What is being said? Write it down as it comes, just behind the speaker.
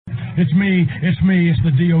It's me. It's the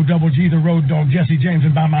D-O-double-G, the road dog, Jesse James,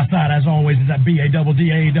 and by my side, as always, is that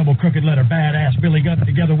B-A-double-D-A double crooked letter badass Billy Gunn.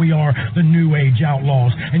 Together we are the New Age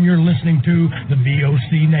Outlaws, and you're listening to the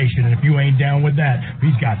VOC Nation. And if you ain't down with that,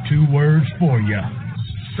 he's got 2 words for you.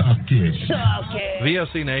 Suck it. Suck it.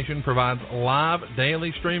 VOC Nation provides live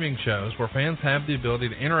daily streaming shows where fans have the ability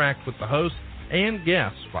to interact with the hosts and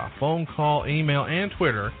guests by phone call, email, and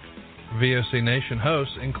Twitter. VOC Nation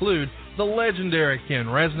hosts include the legendary Ken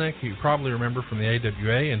Resnick, who you probably remember from the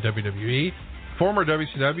AWA and WWE, former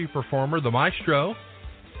WCW performer The Maestro,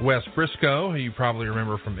 Wes Briscoe, who you probably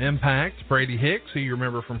remember from Impact, Brady Hicks, who you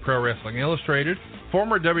remember from Pro Wrestling Illustrated,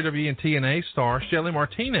 former WWE and TNA star Shelly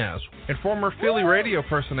Martinez, and former Philly radio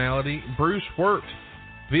personality Bruce Wirt.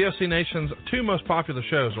 VOC Nation's 2 most popular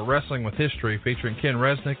shows are Wrestling with History, featuring Ken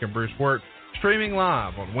Resnick and Bruce Wirt, streaming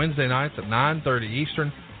live on Wednesday nights at 9:30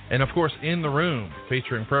 Eastern, and of course In the Room,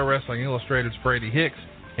 featuring Pro Wrestling Illustrated's Brady Hicks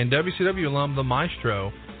and WCW alum The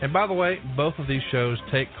Maestro. And by the way, both of these shows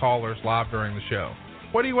take callers live during the show.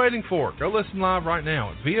 What are you waiting for? Go listen live right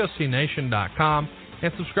now at VOCNation.com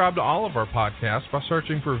and subscribe to all of our podcasts by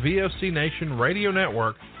searching for VOC Nation Radio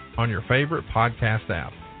Network on your favorite podcast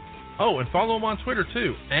app. Oh, and follow them on Twitter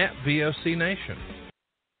too, at VOC Nation.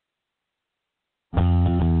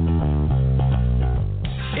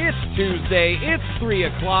 It's Tuesday, it's 3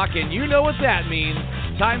 o'clock, and you know what that means.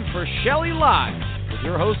 Time for Shelly Live with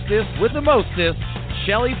your hostess with the mostest,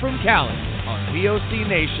 Shelly from Cali, on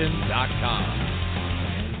VOCNation.com.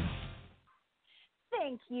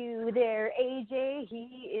 Thank you there, AJ.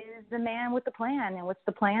 He is the man with the plan. And what's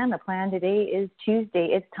the plan? The plan today is Tuesday.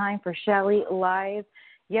 It's time for Shelly Live.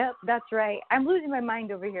 Yep, that's right. I'm losing my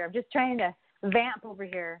mind over here. I'm just trying to vamp over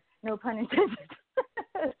here. No pun intended.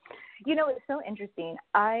 You know, it's so interesting.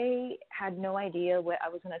 I had no idea what I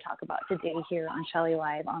was going to talk about today here on Shelly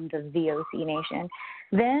Live on the VOC Nation.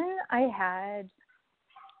 Then I had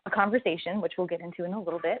a conversation, which we'll get into in a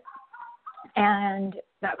little bit. And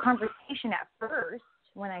that conversation at first,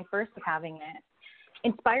 when I first was having it,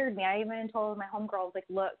 inspired me. I even told my homegirl, I was like,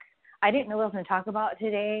 look, I didn't know what I was going to talk about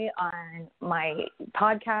today on my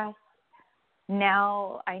podcast.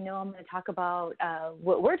 Now I know I'm going to talk about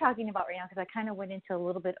what we're talking about right now, because I kind of went into a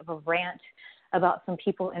little bit of a rant about some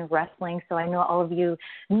people in wrestling. So I know all of you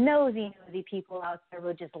nosy people out there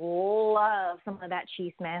would just love some of that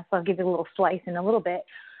cheese man. So I'll give you a little slice in a little bit.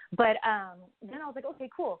 But then I was like, okay,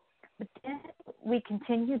 cool. But then we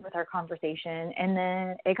continued with our conversation, and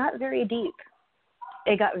then it got very deep.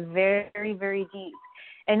 It got very, very deep.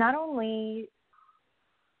 And not only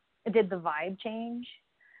did the vibe change,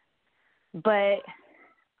 but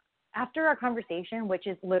after our conversation, which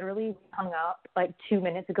is literally hung up like 2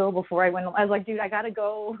 minutes ago before I went, I was like, dude, I got to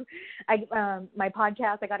go. My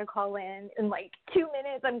podcast, I got to call in like 2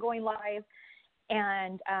 minutes. I'm going live.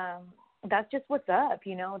 And that's just what's up,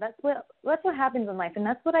 you know. That's what happens in life. And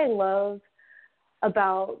that's what I love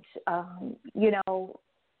about, you know,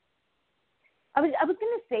 I was going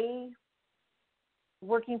to say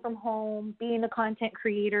working from home, being a content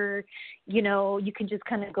creator, you know, you can just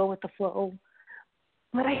kind of go with the flow.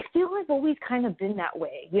 But I feel I've always kind of been that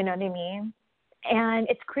way, you know what I mean? And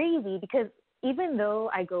it's crazy because even though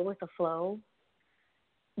I go with the flow,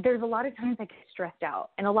 there's a lot of times I get stressed out.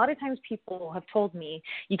 And a lot of times people have told me,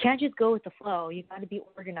 you can't just go with the flow. You got to be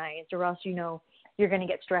organized, or else, you know, you're going to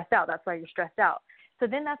get stressed out. That's why you're stressed out. So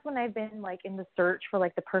then that's when I've been like in the search for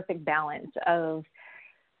like the perfect balance of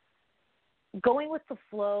going with the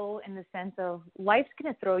flow, in the sense of life's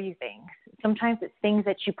going to throw you things. Sometimes it's things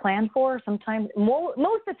that you plan for. Sometimes, most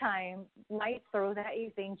of the time, life throws at you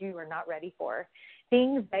things you are not ready for.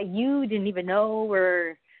 Things that you didn't even know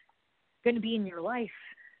were going to be in your life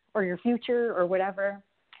or your future or whatever.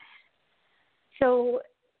 So,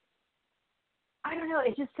 I don't know.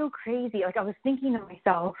 It's just so crazy. Like, I was thinking to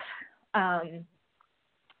myself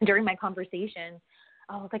during my conversation,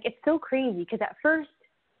 I was like, it's so crazy, because at first,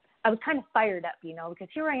 I was kind of fired up, you know, because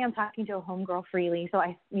here I am talking to a homegirl freely. So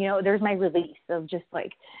you know, there's my release of just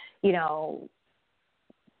like, you know,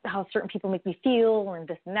 how certain people make me feel and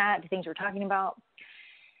this and that, the things we're talking about.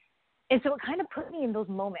 And so it kind of put me in those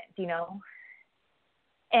moments, you know,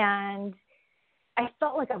 and I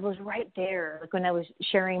felt like I was right there, like when I was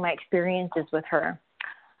sharing my experiences with her.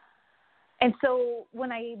 And so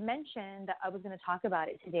when I mentioned that I was going to talk about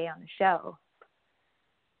it today on the show,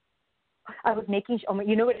 I was making sure,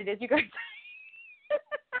 you know what it is, you guys?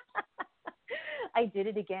 I did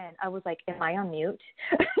it again. I was like, am I on mute?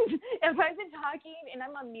 If I've been talking and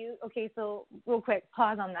I'm on mute, okay, so real quick,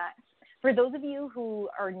 pause on that. For those of you who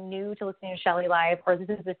are new to listening to Shelly Live, or this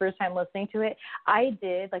is the first time listening to it, I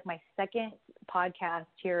did like my second podcast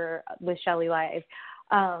here with Shelly Live.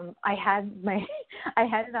 I had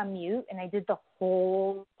it on mute, and I did the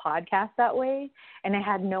whole podcast that way, and I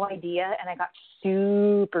had no idea, and I got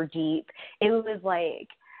super deep. It was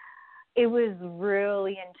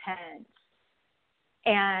really intense.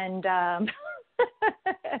 And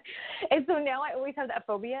and so now I always have that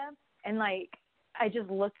phobia, and like I just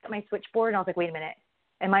looked at my switchboard and I was like, wait a minute,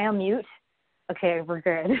 am I on mute? Okay, we're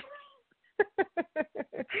good.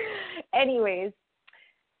 Anyways,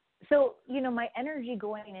 so, my energy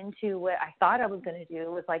going into what I thought I was going to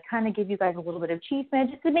do was like kind of give you guys a little bit of chisme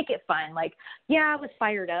just to make it fun. Like, yeah, I was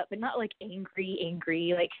fired up, but not like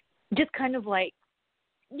angry, like just kind of like,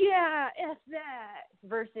 yeah, F that,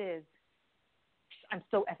 versus I'm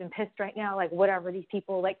so effing pissed right now, like whatever these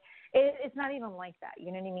people, like it's not even like that,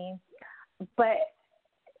 you know what I mean? But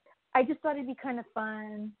I just thought it'd be kind of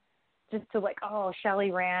fun just to like, oh,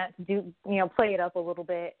 Shelly rant, play it up a little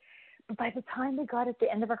bit. But by the time we got at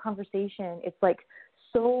the end of our conversation, it's like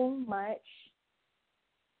so much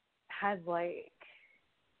has like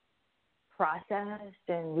processed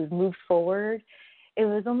and we've moved forward. It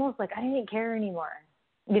was almost like I didn't care anymore,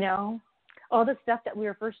 all the stuff that we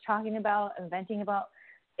were first talking about and venting about,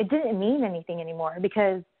 it didn't mean anything anymore,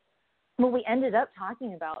 because what we ended up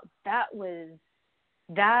talking about, that was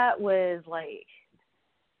like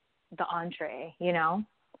the entree,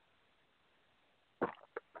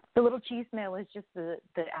 The little chisme was just the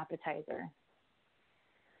appetizer.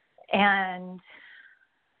 And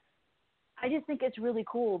I just think it's really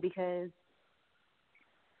cool, because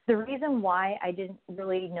the reason why I didn't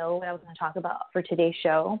really know what I was going to talk about for today's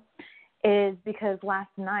show is because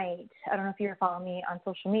last night, I don't know if you're following me on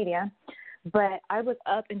social media, but I was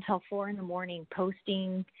up until 4 a.m.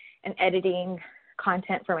 posting and editing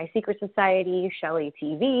content for my Secret Society, Shelly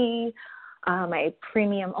TV, my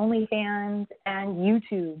premium OnlyFans, and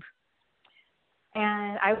YouTube.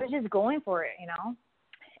 And I was just going for it,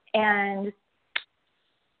 And,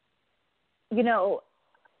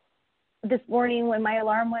 this morning when my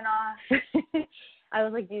alarm went off, I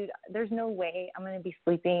was like, dude, there's no way I'm going to be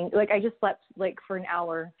sleeping. Like, I just slept, for an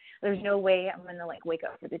hour. There's no way I'm going to, wake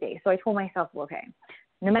up for the day. So I told myself, well, okay,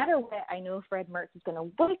 no matter what, I know Fred Mertz is going to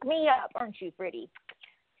wake me up, aren't you, Freddie?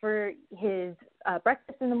 For his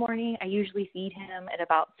breakfast in the morning, I usually feed him at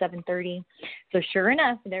about 7:30. So sure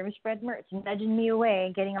enough, there was Fred Mertz nudging me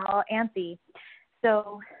away, getting all antsy.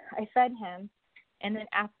 So I fed him, and then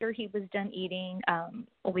after he was done eating,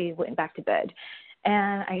 we went back to bed.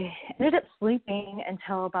 And I ended up sleeping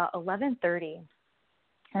until about 11:30.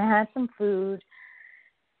 And I had some food.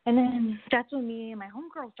 And then that's when me and my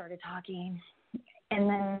homegirl started talking. And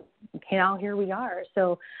then, here we are.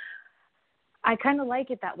 So I kind of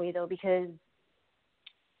like it that way, though, because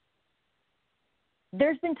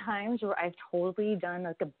there's been times where I've totally done,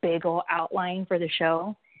 a big old outline for the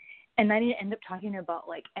show. And I didn't end up talking about,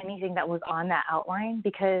 anything that was on that outline,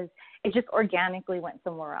 because it just organically went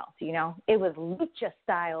somewhere else, It was lucha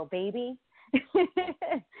style, baby.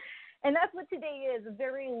 And that's what today is, a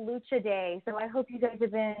very lucha day. So I hope you guys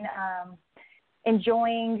have been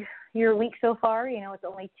enjoying your week so far. It's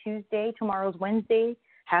only Tuesday. Tomorrow's Wednesday.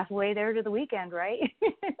 Halfway there to the weekend, right?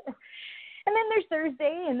 And then there's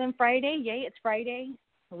Thursday, and then Friday. Yay, it's Friday.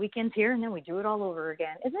 The weekend's here, and then we do it all over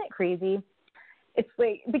again. Isn't it crazy? It's but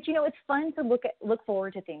it's fun to look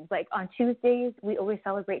forward to things. Like on Tuesdays, we always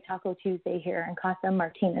celebrate Taco Tuesday here in Casa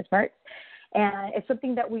Martinez Mertz, and it's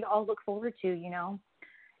something that we all look forward to,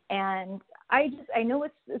 And I know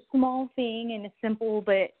it's a small thing and it's simple,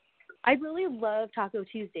 but I really love Taco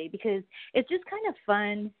Tuesday because it's just kind of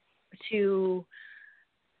fun to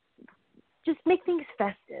just make things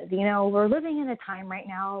festive. We're living in a time right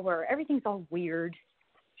now where everything's all weird.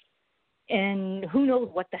 And who knows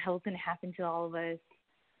what the hell's going to happen to all of us.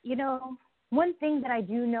 One thing that I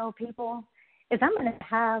do know, people, is I'm going to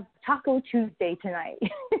have Taco Tuesday tonight.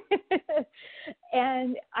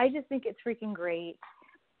 And I just think it's freaking great.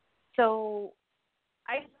 So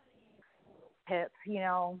tip,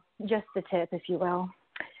 just the tip, if you will.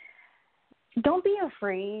 Don't be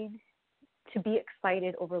afraid to be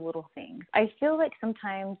excited over little things. I feel like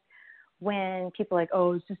sometimes when people are like,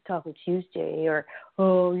 oh, it's just Taco Tuesday, or,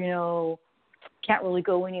 oh, can't really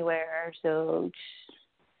go anywhere, so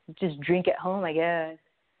just drink at home, I guess.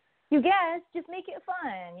 You guess, just make it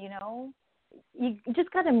fun, You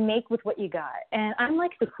just got to make with what you got. And I'm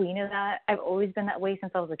like the queen of that. I've always been that way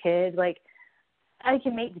since I was a kid. I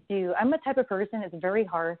can make do. I'm the type of person it's very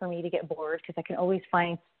hard for me to get bored because I can always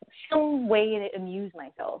find some way to amuse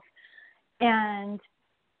myself. And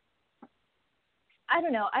I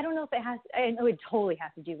don't know if it has, I know it totally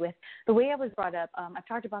has to do with the way I was brought up. I've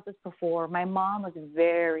talked about this before. My mom was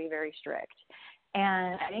very, very strict.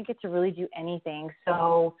 and I didn't get to really do anything.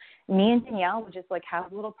 So me and Danielle would just like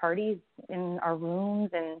have little parties in our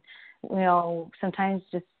rooms, and sometimes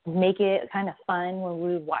just make it kind of fun when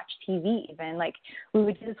we would watch TV. Even like we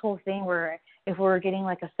would do this whole thing where if we were getting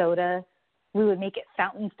like a soda, we would make it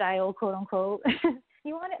fountain style, quote unquote.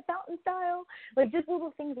 You want it fountain style? Like just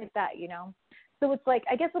little things like that, So it's like,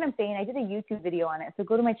 I guess what I'm saying, I did a YouTube video on it. So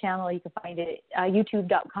go to my channel. You can find it,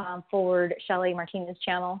 youtube.com/Shelly Martinez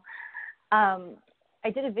channel. I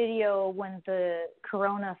did a video when the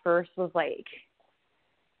corona first was like,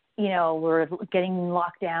 we're getting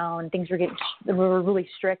locked down. Things were really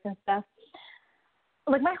strict and stuff.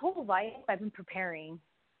 Like my whole life, I've been preparing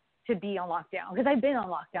to be on lockdown because I've been on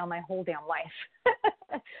lockdown my whole damn life.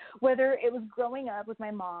 Whether it was growing up with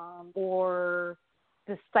my mom or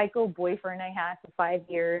the psycho boyfriend I had for 5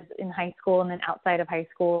 years in high school and then outside of high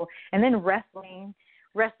school, and then wrestling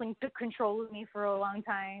took control of me for a long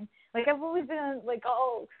time. Like I've always been like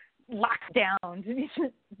all locked down,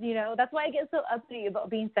 That's why I get so uppity about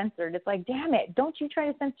being censored. It's like, damn it, don't you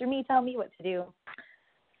try to censor me, tell me what to do.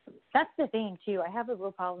 That's the thing too. I have a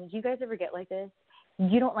real problem. Do you guys ever get like this?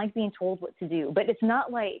 You don't like being told what to do, but it's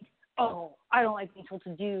not like, oh, I don't like being told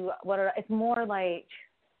to do it's more like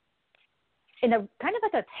in a kind of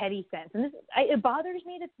like a petty sense. And it bothers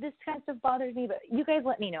me that this kind of stuff bothers me, but you guys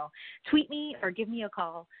let me know. Tweet me or give me a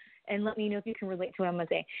call and let me know if you can relate to what I'm going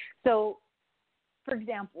to say. So, for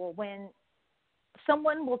example, when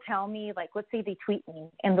someone will tell me, like, let's say they tweet me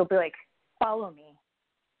and they'll be like, follow me.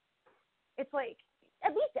 It's like,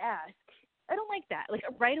 at least ask. I don't like that. Like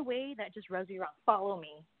right away, that just rubs me wrong. Follow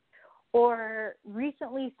me. Or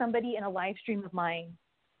recently, somebody in a live stream of mine,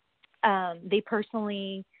 they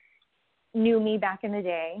personally knew me back in the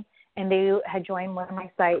day, and they had joined one of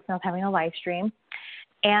my sites, and I was having a live stream.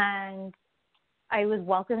 And I was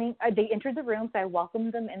welcoming. They entered the room, so I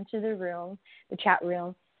welcomed them into the room, the chat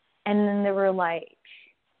room, and then they were like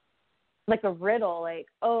a riddle, like,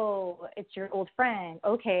 oh, it's your old friend.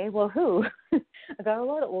 Okay, well, who? I got a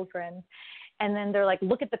lot of old friends. And then they're like,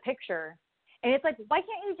 look at the picture. And it's like, why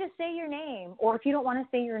can't you just say your name? Or if you don't want to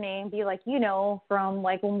say your name, be like, from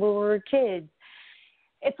like when we were kids.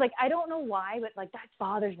 It's like, I don't know why, but like that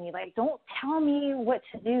bothers me. Like, don't tell me what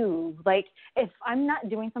to do. Like, if I'm not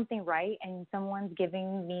doing something right and someone's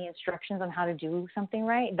giving me instructions on how to do something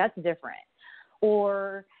right, that's different.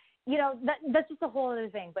 Or, that's just a whole other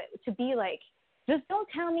thing. But to be like, just don't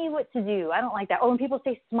tell me what to do. I don't like that. Or when people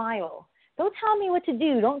say smile, don't tell me what to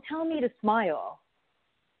do. Don't tell me to smile.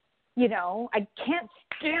 I can't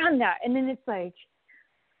stand that. And then it's like,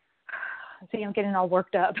 see, I'm getting all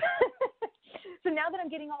worked up. So now that I'm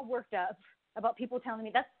getting all worked up about people telling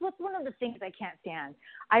me, that's one of the things I can't stand.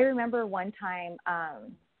 I remember one time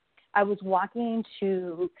I was walking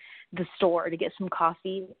to the store to get some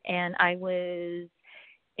coffee, and I was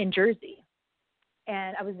in Jersey.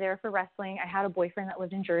 And I was there for wrestling. I had a boyfriend that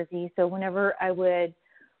lived in Jersey, so whenever I would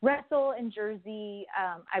wrestle in Jersey,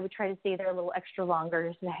 I would try to stay there a little extra longer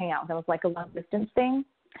just to hang out. That was like a long-distance thing.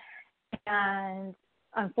 And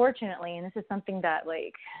unfortunately, and this is something that,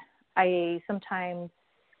 like, I sometimes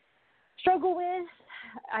struggle with,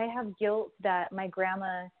 I have guilt that my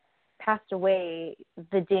grandma passed away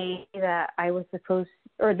the day that I was the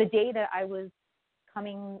day that I was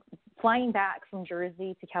flying back from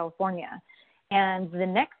Jersey to California. And the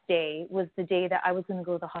next day was the day that I was going to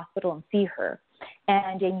go to the hospital and see her.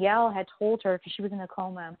 And Danielle had told her, because she was in a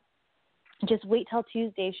coma, just wait till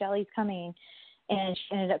Tuesday, Shelly's coming. And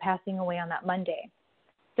she ended up passing away on that Monday.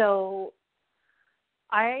 So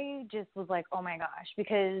I just was like, oh my gosh,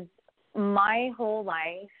 because my whole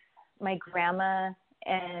life, my grandma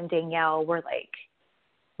and Danielle were like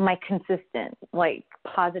my consistent, like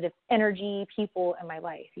positive energy people in my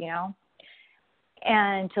life,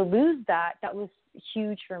 And to lose that was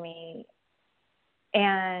huge for me.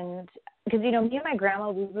 And because, me and my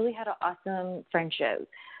grandma, we really had an awesome friendship.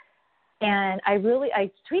 And I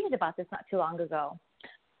tweeted about this not too long ago.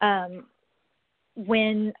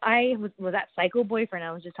 When I was that psycho boyfriend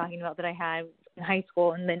I was just talking about that I had in high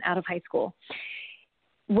school and then out of high school,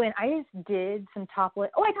 when I just did some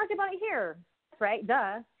topless, I talked about it here, right?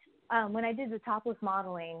 Duh. When I did the topless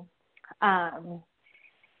modeling,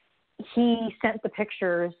 he sent the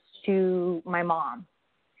pictures to my mom.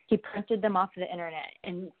 He printed them off the internet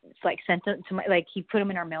and sent them to he put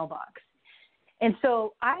them in our mailbox. And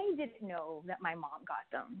so I didn't know that my mom got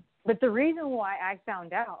them. But the reason why I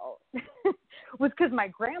found out was because my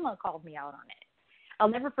grandma called me out on it. I'll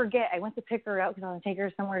never forget, I went to pick her up because I was going to take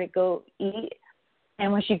her somewhere to go eat.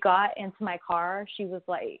 And when she got into my car, she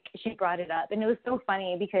brought it up. And it was so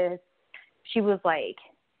funny because she was like,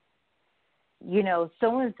 you know,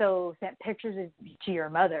 so-and-so sent pictures to your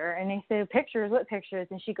mother. And they said, pictures? What pictures?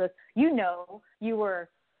 And she goes, you know, you were,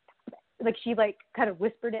 like, she, like, kind of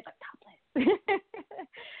whispered it, like, topless.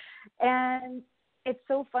 And it's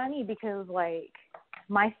so funny because, like,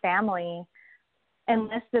 my family,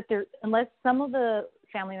 unless some of the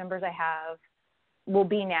family members I have will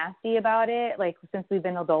be nasty about it, like, since we've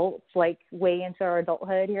been adults, like, way into our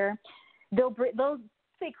adulthood here, they'll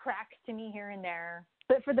say cracks to me here and there.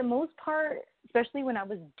 But for the most part, especially when I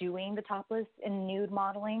was doing the topless and nude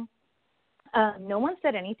modeling, no one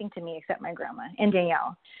said anything to me except my grandma and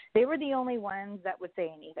Danielle. They were the only ones that would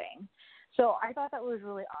say anything. So I thought that was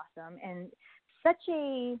really awesome and such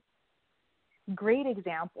a great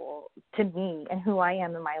example to me and who I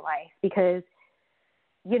am in my life because,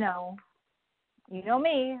 you know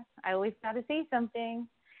me, I always got to say something.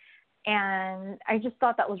 And I just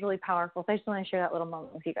thought that was really powerful. So I just want to share that little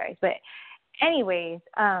moment with you guys. But anyways,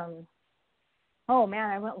 oh, man,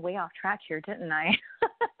 I went way off track here, didn't I?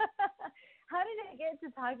 How did I get to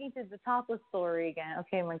talking to the topless story again?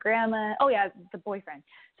 Okay, my grandma. Oh, yeah, the boyfriend.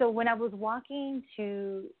 So when I was walking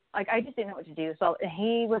to, like, I just didn't know what to do. So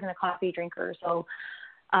he wasn't a coffee drinker. So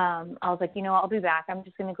I was like, you know, I'll be back. I'm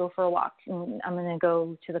just going to go for a walk. And I'm going to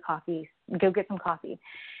go to go get some coffee.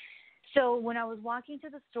 So when I was walking to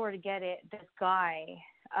the store to get it, this guy,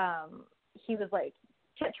 he was like,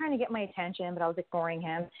 kept trying to get my attention, but I was ignoring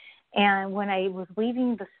him. And when I was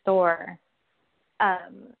leaving the store,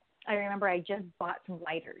 I remember I just bought some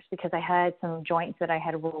lighters because I had some joints that I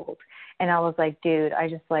had rolled. And I was like, dude, I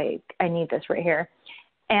need this right here.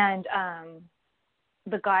 And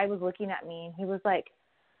the guy was looking at me and he was like,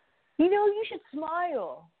 you know, you should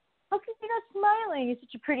smile. How come you're not smiling? You're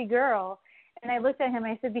such a pretty girl. And I looked at him and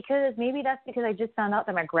I said, maybe that's because I just found out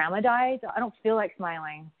that my grandma died. So I don't feel like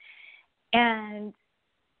smiling. And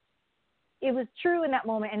it was true in that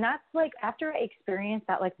moment. And that's like, after I experienced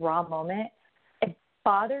that like raw moment, it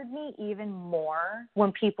bothered me even more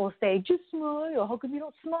when people say, just smile. How come you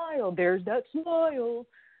don't smile? There's that smile.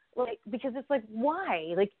 Like, because it's like,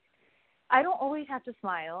 why? Like, I don't always have to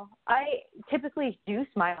smile. I typically do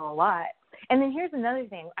smile a lot. And then here's another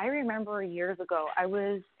thing. I remember years ago, I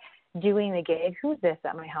was doing the gig. Who's this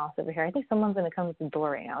at my house over here? I think someone's going to come to the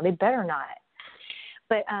door right now. They better not.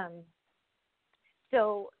 But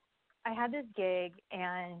so I had this gig,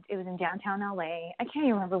 and it was in downtown LA. I can't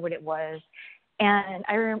even remember what it was. And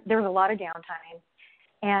there was a lot of downtime.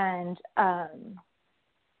 And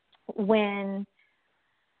when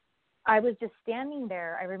I was just standing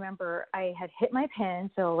there, I remember I had hit my pin.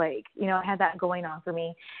 So, like, you know, I had that going on for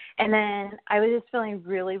me. And then I was just feeling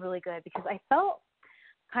really, really good because I felt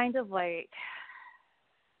kind of like,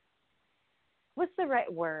 what's the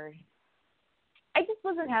right word? I just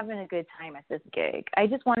wasn't having a good time at this gig. I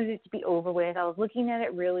just wanted it to be over with. I was looking at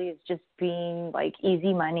it really as just being like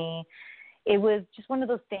easy money. It was just one of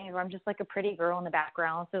those things where I'm just like a pretty girl in the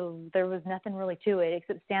background. So there was nothing really to it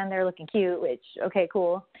except stand there looking cute, which, okay,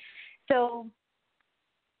 cool. So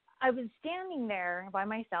I was standing there by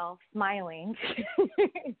myself, smiling.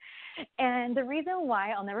 And the reason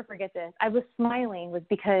why, I'll never forget this, I was smiling was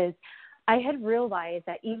because I had realized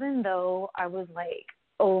that even though I was like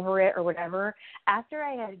over it or whatever, after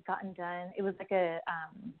I had gotten done, it was like a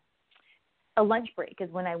lunch break is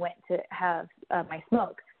when I went to have my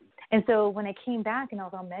smoke. And so when I came back and I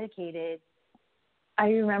was all medicated, I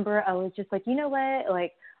remember I was just like, you know what,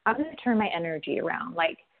 like, I'm going to turn my energy around.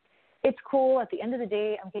 Like, it's cool. At the end of the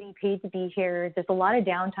day, I'm getting paid to be here. There's a lot of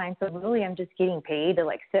downtime, so really I'm just getting paid to,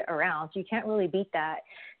 like, sit around. So you can't really beat that,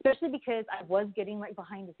 especially because I was getting, like,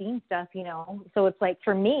 behind-the-scenes stuff, you know. So it's like,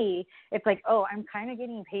 for me, it's like, oh, I'm kind of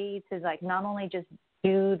getting paid to, like, not only just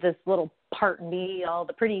do this little part and be all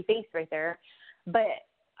the pretty face right there, but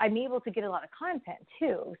I'm able to get a lot of content,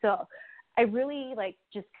 too. So I really, like,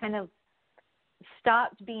 just kind of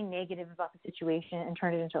stopped being negative about the situation and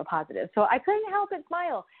turned it into a positive. So I couldn't help but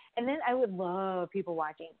smile. And then I would love people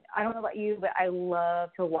watching. I don't know about you, but I love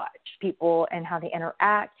to watch people and how they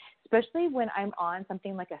interact, especially when I'm on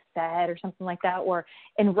something like a set or something like that, or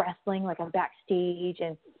in wrestling, like I'm backstage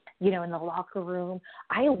and, you know, in the locker room.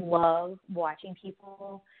 I love watching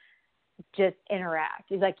people just interact.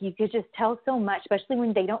 It's like you could just tell so much, especially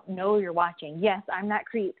when they don't know you're watching. Yes, I'm that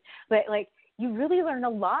creep, but, like, you really learn a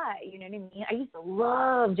lot, you know what I mean? I used to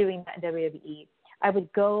love doing that in WWE. I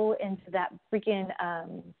would go into that freaking,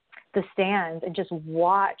 the stands and just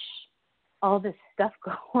watch all this stuff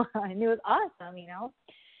go on. It was awesome, you know?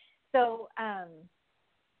 So,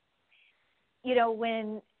 you know,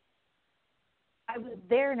 when I was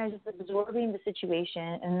there and I was just absorbing the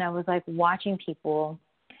situation and I was, like, watching people,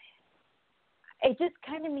 it just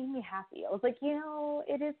kind of made me happy. I was like,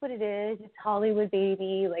 it is what it is. It's Hollywood,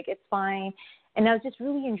 baby. Like, it's fine. And I was just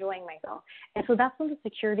really enjoying myself. And so that's when the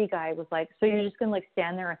security guy was like, so you're just going to, like,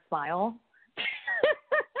 stand there and smile?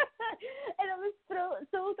 And I was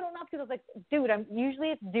so thrown off because I was like, dude, usually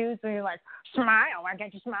it's dudes when you're like, smile, why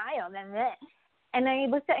can't you smile? And I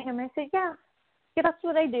looked at him and I said, yeah, that's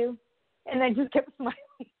what I do. And I just kept smiling.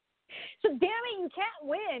 So, damn it, you can't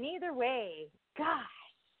win either way. Gosh.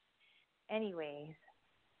 Anyways,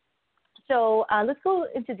 so let's go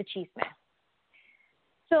into the chisme.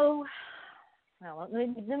 So, well,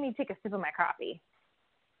 let me take a sip of my coffee.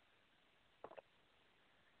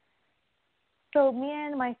 So me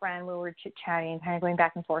and my friend, we were chit-chatting, kind of going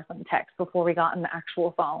back and forth on text before we got on the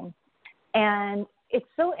actual phone. And it's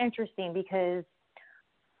so interesting because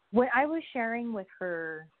when I was sharing with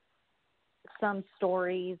her some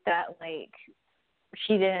stories that, like,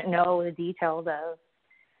 she didn't know the details of,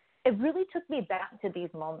 it really took me back to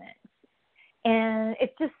these moments. And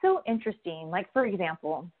it's just so interesting. Like, for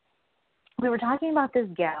example, we were talking about this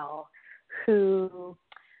gal who,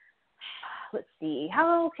 let's see,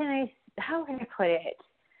 how can I put it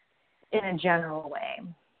in a general way?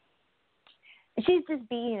 She's just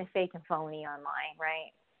being a fake and phony online,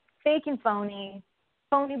 right? Fake and phony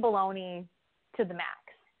baloney to the max.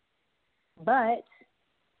 But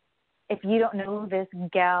if you don't know this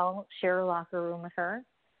gal, share a locker room with her,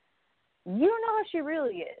 you don't know how she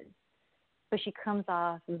really is. But she comes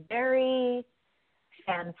off very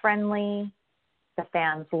fan-friendly. The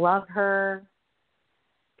fans love her.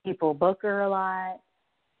 People book her a lot.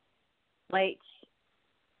 Like,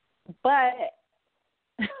 but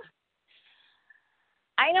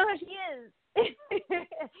I know how she is.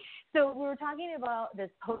 So we were talking about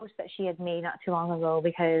this post that she had made not too long ago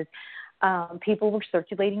because people were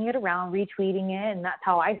circulating it around, retweeting it, and that's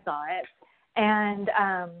how I saw it. And,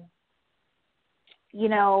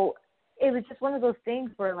 it was just one of those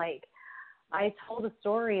things where, like, I told a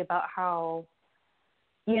story about how,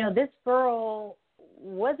 this girl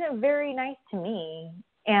wasn't very nice to me.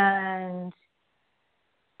 And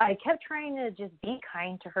I kept trying to just be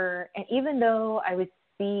kind to her. And even though I would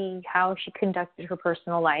see how she conducted her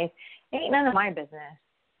personal life, it ain't none of my business.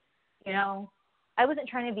 I wasn't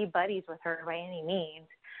trying to be buddies with her by any means.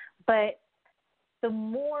 But the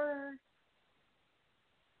more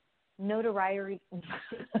notoriety.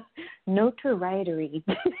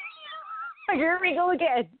 Here we go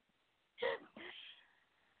again.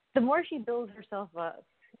 The more she builds herself up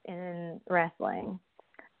in wrestling,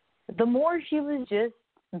 the more she was just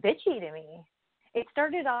bitchy to me. It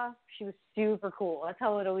started off, she was super cool. That's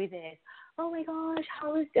how it always is. Oh my gosh,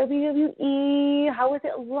 how is WWE? How is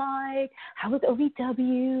it like? How is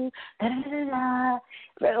OVW? Da da da da.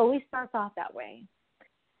 It always starts off that way.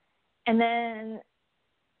 And then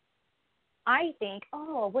I think,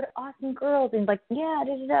 oh, what awesome girls, and like, yeah,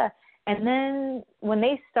 da da da. And then when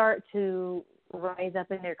they start to rise up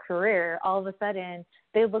in their career, all of a sudden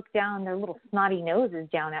they look down their little snotty noses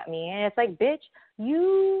down at me, and it's like, bitch,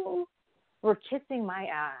 you were kissing my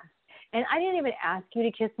ass, and I didn't even ask you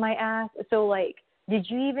to kiss my ass. So, like, did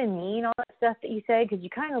you even mean all that stuff that you said? Because you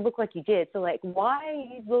kind of look like you did. So, like, why are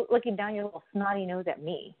you looking down your little snotty nose at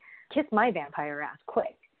me? Kiss my vampire ass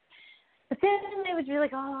quick. But then they would be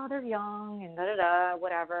like, oh, they're young and da-da-da,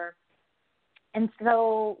 whatever. And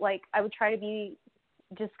so, like, I would try to be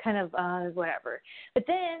just kind of whatever. But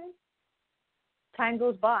then time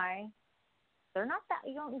goes by. They're not that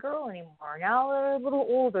young girl anymore. Now they're a little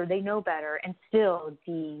older. They know better. And still,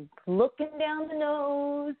 the looking down the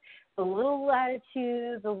nose, the little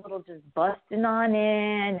attitude, the little just busting on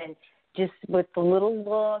in, and just with the little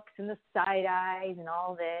looks and the side eyes and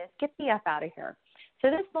all this. Get the F out of here. So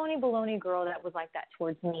this phony baloney girl that was like that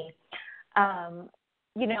towards me,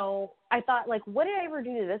 I thought, like, what did I ever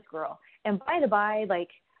do to this girl? And by the by, like,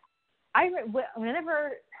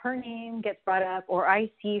 whenever her name gets brought up or I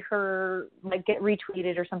see her, like, get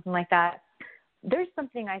retweeted or something like that, there's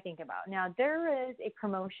something I think about. Now, there is a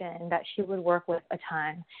promotion that she would work with a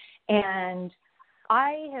ton, and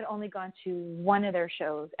I had only gone to one of their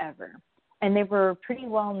shows ever, and they were a pretty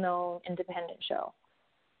well-known independent show,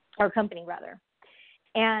 or company, rather.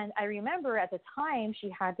 And I remember at the time she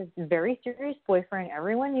had this very serious boyfriend.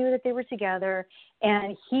 Everyone knew that they were together,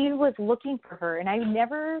 and he was looking for her. And I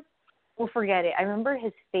never will forget it. I remember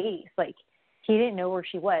his face. Like, he didn't know where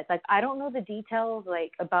she was. Like, I don't know the details,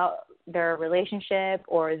 like, about their relationship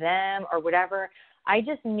or them or whatever. I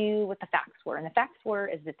just knew what the facts were. And the facts were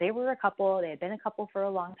is that they were a couple. They had been a couple for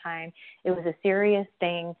a long time. It was a serious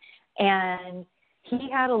thing. And he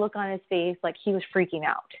had a look on his face like he was freaking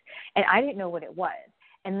out. And I didn't know what it was.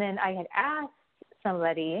 And then I had asked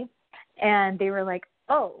somebody, And they were like,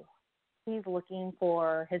 oh, he's looking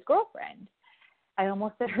for his girlfriend. I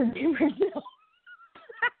almost said her name right now.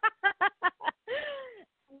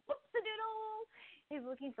 Whoops-a-doodle. He's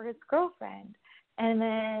looking for his girlfriend. And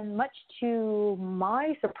then, much to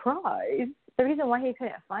my surprise, the reason why he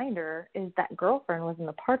couldn't find her is that girlfriend was in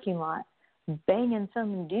the parking lot banging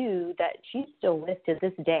some dude that she's still with to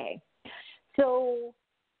this day. So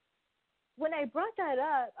when I brought that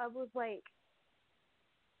up, I was like,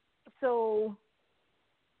 so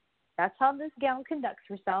that's how this gal conducts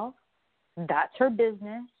herself. That's her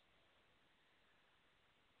business.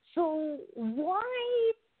 So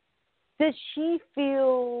why does she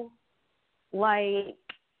feel like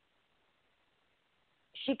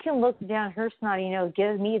she can look down her snotty nose,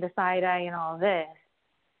 give me the side eye and all this,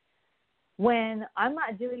 when I'm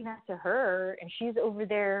not doing that to her and she's over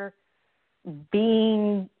there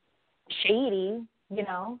being shady, you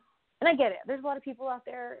know? And I get it. There's a lot of people out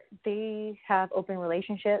there, they have open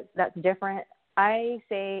relationships. That's different. I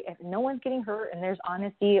say if no one's getting hurt and there's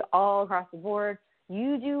honesty all across the board,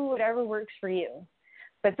 you do whatever works for you.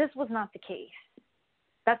 But this was not the case.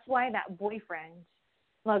 That's why that boyfriend,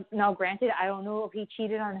 now granted, I don't know if he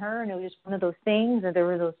cheated on her and it was just one of those things, or there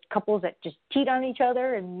were those couples that just cheat on each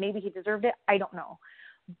other and maybe he deserved it. I don't know.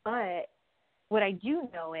 But what I do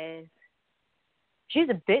know is she's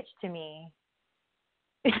a bitch to me.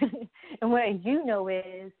 And what I do know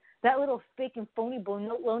is that little fake and phony,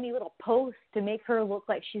 baloney little post to make her look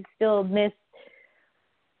like she's still Miss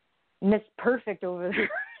Perfect over there.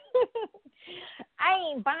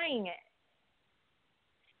 I ain't buying it.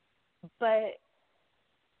 But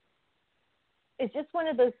it's just one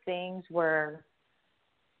of those things where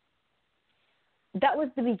that was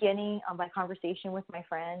the beginning of my conversation with my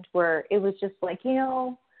friend, where it was just like, you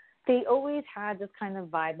know, they always had this kind of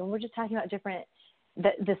vibe, and we're just talking about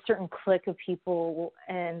this certain clique of people,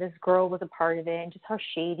 and this girl was a part of it, and just how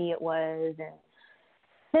shady it was. And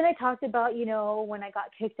then I talked about, you know, when I got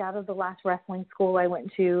kicked out of the last wrestling school I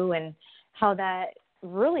went to, and how that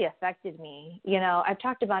really affected me. You know, I've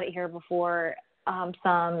talked about it here before,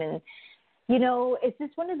 some, and you know, it's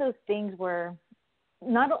just one of those things where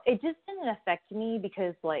it just didn't affect me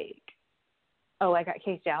because, like, oh, I got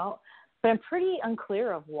kicked out, but I'm pretty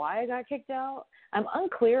unclear of why I got kicked out. I'm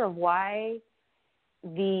unclear of why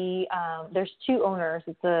there's two owners,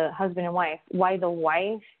 it's a husband and wife, why the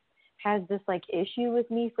wife has this, like, issue with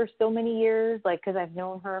me for so many years, like, because I've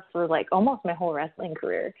known her for, like, almost my whole wrestling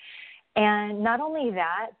career. And not only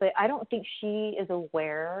that, but I don't think she is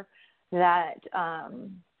aware that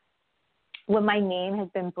when my name has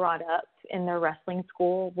been brought up in their wrestling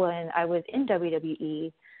school when I was in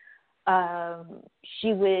WWE,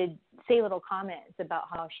 she would say little comments about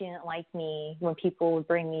how she didn't like me when people would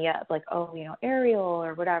bring me up, like, oh, you know, Ariel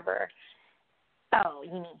or whatever. Oh,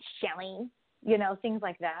 you mean Shelly? You know, things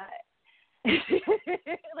like that.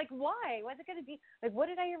 Like, why? Why's it going to be, like, what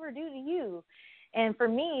did I ever do to you? And for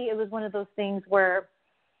me, it was one of those things where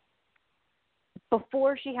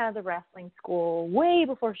before she had the wrestling school, way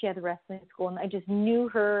before she had the wrestling school, and I just knew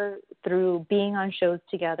her through being on shows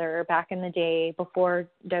together back in the day before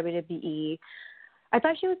WWE, I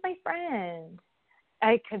thought she was my friend.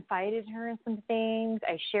 I confided in her in some things.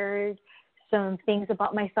 I shared some things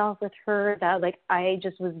about myself with her that, like, I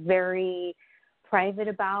just was very private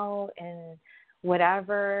about and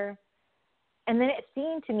whatever. And then it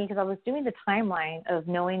seemed to me, because I was doing the timeline of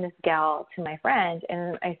knowing this gal to my friend,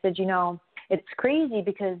 and I said, you know, it's crazy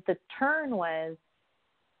because the turn was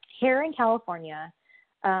here in California.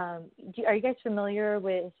 Are you guys familiar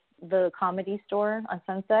with the Comedy Store on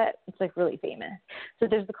Sunset? It's, like, really famous. So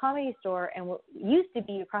there's the Comedy Store, and what used to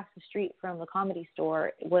be across the street from the Comedy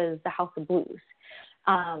Store was the House of Blues.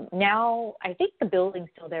 Now I think the building's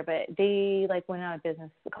still there, but they, like, went out of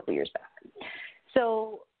business a couple years back.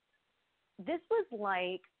 So this was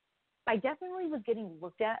like, I definitely was getting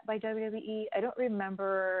looked at by WWE. I don't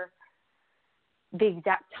remember the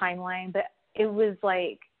exact timeline, but it was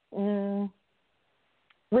like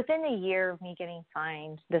within a year of me getting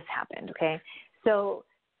signed, this happened, okay? So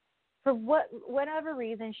for whatever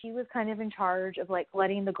reason, she was kind of in charge of, like,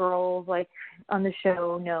 letting the girls, like, on the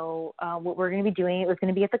show know what we're going to be doing. It was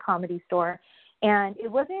going to be at the Comedy Store. And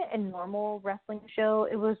it wasn't a normal wrestling show.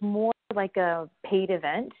 It was more like a paid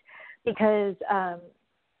event because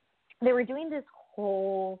they were doing this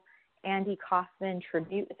whole Andy Kaufman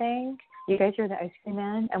tribute thing. You guys hear the Ice Cream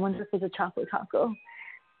Man? I wonder if it's a Choco Taco.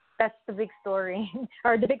 That's the big story,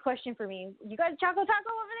 or the big question for me. You got a Choco Taco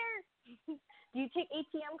over there? Do you take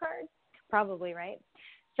ATM cards? Probably, right?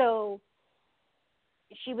 So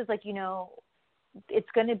she was like, you know, it's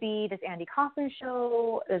going to be this Andy Kaufman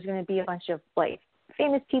show. There's going to be a bunch of, like,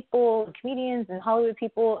 famous people, comedians, and Hollywood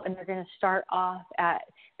people, and they're going to start off at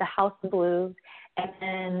the House of Blues, and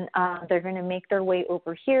then they're going to make their way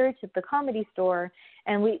over here to the Comedy Store.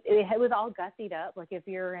 And it was all gussied up, like if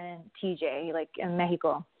you're in TJ, like in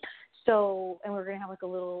Mexico. So, and we're going to have like a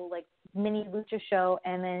little like mini lucha show,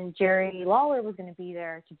 and then Jerry Lawler was going to be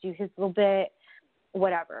there to do his little bit,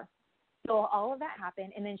 whatever. So all of that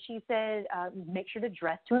happened, and then she said, make sure to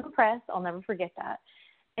dress to impress. I'll never forget that.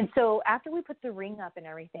 And so after we put the ring up and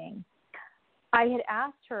everything, I had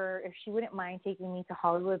asked her if she wouldn't mind taking me to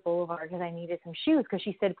Hollywood Boulevard because I needed some shoes, because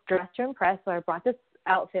she said dress to impress. So I brought this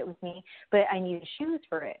outfit with me, but I needed shoes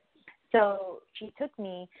for it. So she took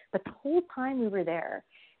me, but the whole time we were there,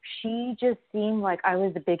 she just seemed like I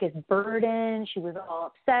was the biggest burden. She was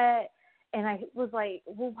all upset. And I was like,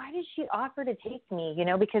 well, why did she offer to take me? You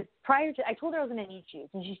know, because prior to, I told her I was going to need shoes,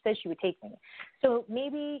 and she said she would take me. So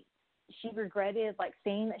maybe she regretted like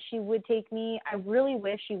saying that she would take me. I really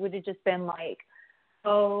wish she would have just been like,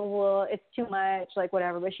 oh, well, it's too much, like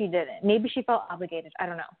whatever, but she didn't. Maybe she felt obligated. I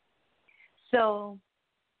don't know. So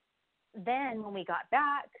then when we got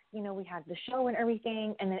back, you know, we had the show and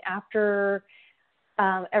everything. And then after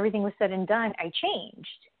everything was said and done, I changed.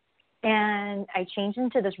 And I changed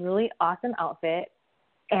into this really awesome outfit.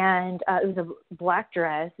 And it was a black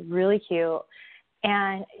dress, really cute.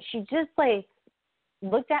 And she just like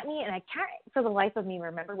looked at me, and I can't for the life of me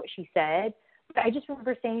remember what she said. But I just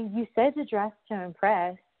remember saying, you said to dress to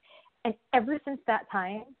impress. And ever since that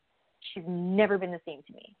time, she's never been the same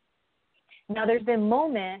to me. Now, there's been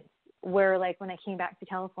moments where, like, when I came back to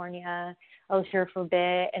California, I was here for a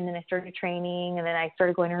bit, and then I started training, and then I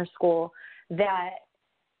started going to her school, that,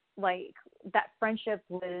 like, that friendship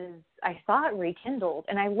was, I saw it rekindled.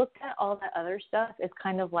 And I looked at all that other stuff as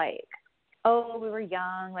kind of like, oh, we were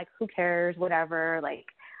young, like, who cares, whatever, like,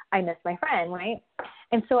 I miss my friend, right?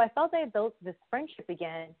 And so I felt I built this friendship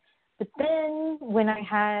again. But then when I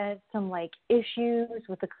had some, like, issues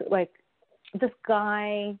with, this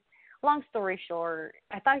guy, long story short,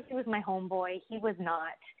 I thought he was my homeboy. He was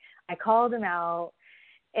not. I called him out,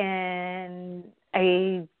 and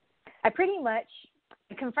I pretty much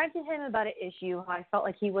confronted him about an issue, how I felt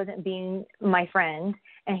like he wasn't being my friend,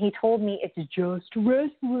 and he told me, it's just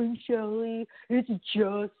wrestling, Shelly. It's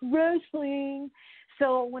just wrestling.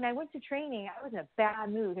 So when I went to training, I was in a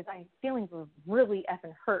bad mood because my feelings were really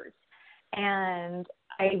effing hurt. And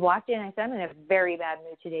I walked in and I said, I'm in a very bad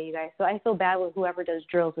mood today, you guys. So I feel bad with whoever does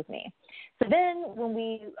drills with me. So then when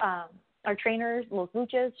we, our trainers, Los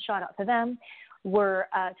Luchas, shout out to them, were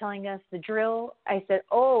telling us the drill, I said,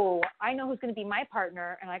 oh, I know who's going to be my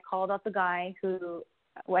partner. And I called out the guy who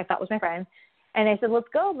I thought was my friend. And I said, let's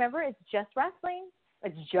go. Remember, it's just wrestling.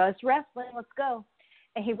 It's just wrestling. Let's go.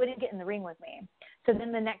 And he wouldn't get in the ring with me. So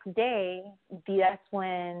then the next day, that's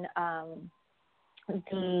when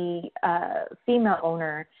the female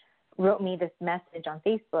owner wrote me this message on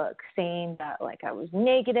Facebook saying that, like, I was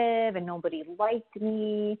negative and nobody liked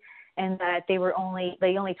me, and that they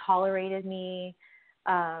only tolerated me,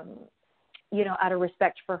 you know, out of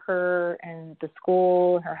respect for her and the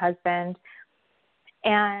school, her husband.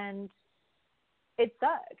 And it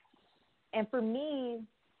sucks. And for me,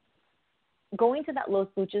 going to that Los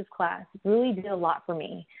Luchas class really did a lot for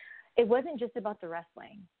me. It wasn't just about the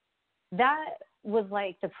wrestling. That was,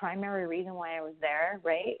 like, the primary reason why I was there,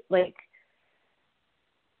 right? Like,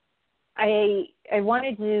 I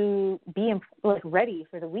wanted to be, like, ready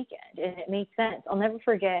for the weekend, and it made sense. I'll never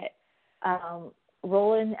forget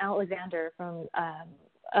Roland Alexander from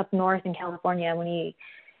up north in California when he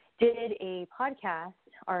did a podcast,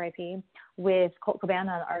 RIP, with Colt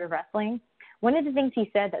Cabana on the Art of Wrestling. One of the things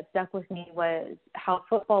he said that stuck with me was how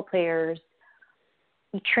football players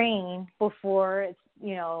train before it's,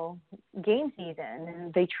 you know, game season,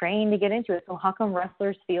 and they train to get into it. So how come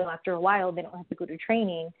wrestlers feel after a while they don't have to go to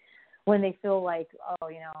training when they feel like, oh,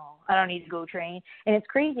 you know, I don't need to go train? And it's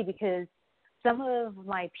crazy because some of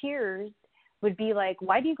my peers would be like,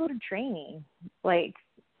 why do you go to training? Like,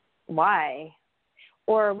 why?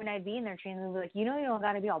 Or when I'd be in their training, they'd be like, you know, you don't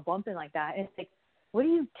got to be all bumping like that. And it's like, what are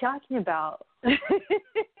you talking about?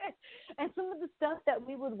 And some of the stuff that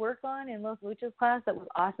we would work on in Los Luchas class that was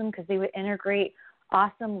awesome because they would integrate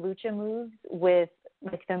awesome lucha moves with,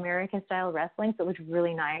 like, the American style wrestling. So it was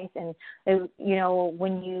really nice. And, it, you know,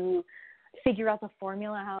 when you figure out the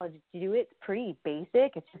formula, how to do it, it's pretty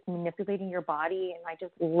basic. It's just manipulating your body. And I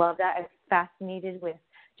just love that. I'm fascinated with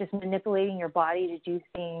just manipulating your body to do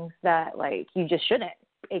things that, like, you just shouldn't,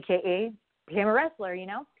 AKA became a wrestler, you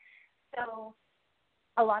know? So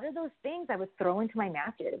a lot of those things I would throw into my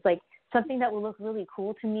matches. Like, something that would look really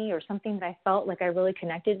cool to me or something that I felt like I really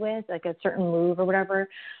connected with, like a certain move or whatever,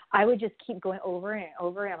 I would just keep going over and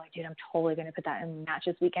over. And I'm like, dude, I'm totally going to put that in the match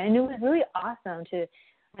this weekend. And it was really awesome to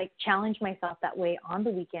like challenge myself that way on the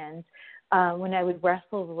weekends when I would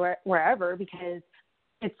wrestle wherever, because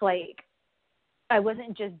it's like I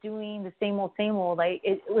wasn't just doing the same old, like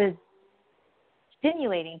it was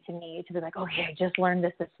stimulating to me to be like, okay, I just learned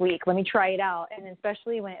this week. Let me try it out. And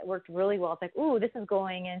especially when it worked really well, it's like, ooh, this is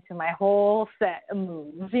going into my whole set of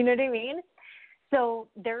moves. You know what I mean? So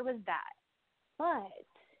there was that. But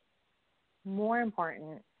more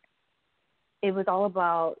important, it was all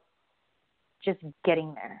about just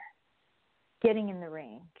getting there, getting in the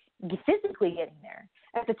ring, physically getting there.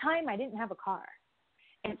 At the time, I didn't have a car.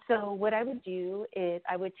 And so what I would do is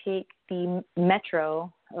I would take the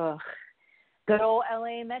Metro, good old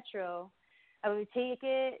LA Metro. I would take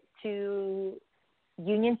it to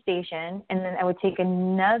Union Station, and then I would take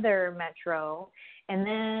another Metro, and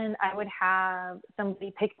then I would have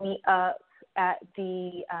somebody pick me up at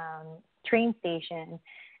the train station,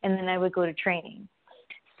 and then I would go to training.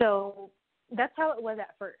 So that's how it was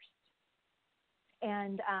at first.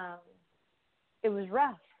 And it was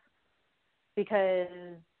rough because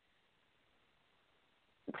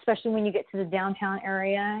especially when you get to the downtown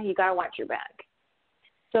area, you got to watch your back.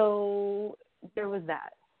 So there was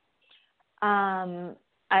that.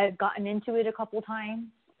 I've gotten into it a couple times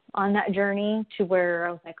on that journey to where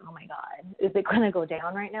I was like, oh my God, is it going to go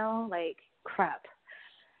down right now? Like, crap.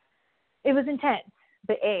 It was intense,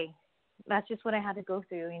 but that's just what I had to go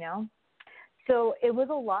through, you know? So it was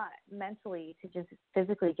a lot mentally to just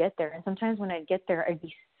physically get there. And sometimes when I'd get there, I'd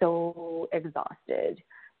be so exhausted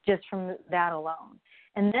just from that alone.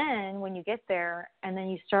 And then when you get there and then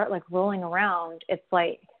you start like rolling around, it's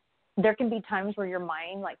like there can be times where your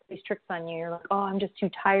mind like plays tricks on you. You're like, oh, I'm just too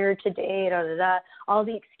tired today, all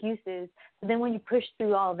the excuses. But then when you push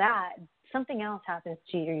through all that, something else happens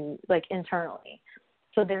to you like internally.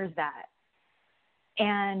 So there's that.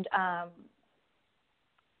 And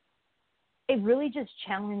it really just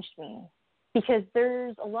challenged me because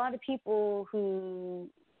there's a lot of people who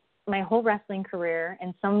my whole wrestling career,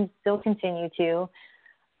 and some still continue to,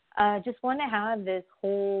 just want to have this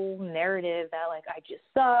whole narrative that, like, I just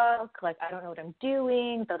suck, like, I don't know what I'm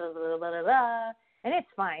doing, da-da-da-da-da-da. And it's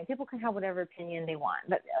fine. People can have whatever opinion they want.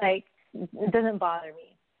 But, like, it doesn't bother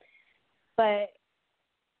me. But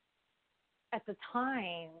at the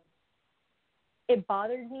time, it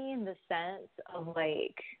bothered me in the sense of,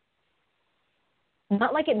 like,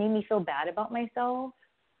 not like it made me feel bad about myself,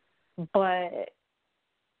 but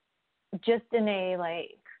just in a,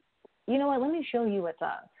 like, you know what, let me show you what's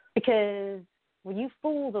up. Because when you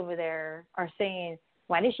fools over there are saying,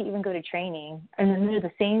 why did she even go to training? And then they're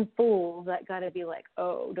the same fools that got to be like,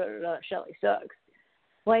 oh, Shelly sucks.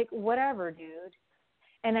 Like, whatever, dude.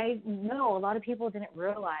 And I know a lot of people didn't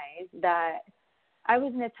realize that I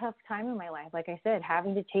was in a tough time in my life. Like I said,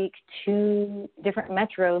 having to take 2 different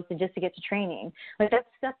metros just to get to training. Like, that's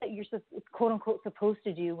stuff that you're, quote unquote, supposed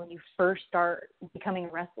to do when you first start becoming a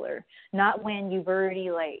wrestler, not when you've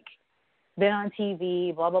already, like, been on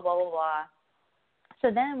TV, blah, blah, blah, blah, blah.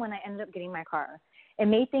 So then when I ended up getting my car, it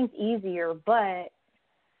made things easier, but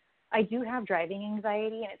I do have driving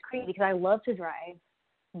anxiety, and it's crazy because I love to drive.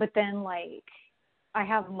 But then, like, I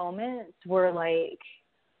have moments where, like,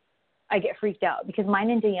 I get freaked out because mine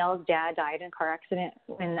and Danielle's dad died in a car accident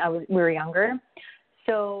when we were younger.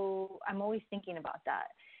 So I'm always thinking about that.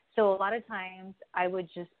 So a lot of times I would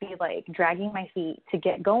just be like dragging my feet to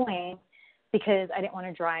get going because I didn't want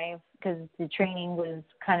to drive because the training was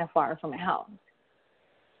kind of far from my house.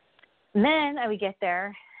 And then I would get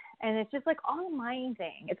there and it's just like all a mind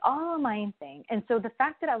thing. It's all a mind thing. And so the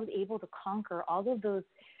fact that I was able to conquer all of those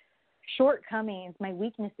shortcomings, my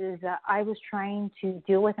weaknesses that I was trying to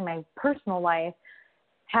deal with in my personal life,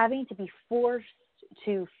 having to be forced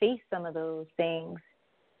to face some of those things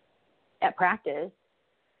at practice,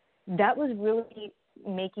 that was really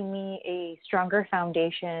making me a stronger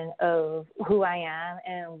foundation of who I am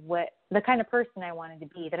and what the kind of person I wanted to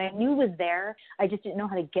be, that I knew was there. I just didn't know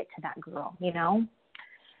how to get to that girl, you know?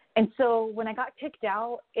 And so when I got kicked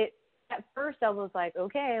out, at first I was like,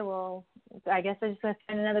 okay, well, I guess I just got to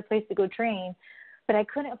find another place to go train. But I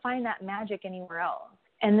couldn't find that magic anywhere else.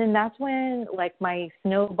 And then that's when, like, my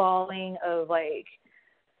snowballing of, like,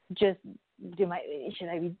 just should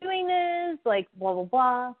I be doing this? Like, blah, blah,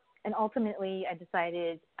 blah. And ultimately I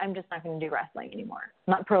decided I'm just not going to do wrestling anymore,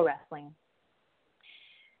 not pro wrestling.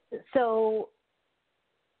 So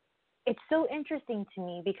it's so interesting to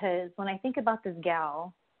me because when I think about this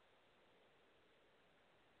gal,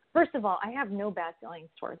 first of all, I have no bad feelings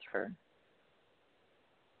towards her.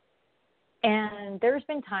 And there's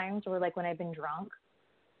been times where, like, when I've been drunk,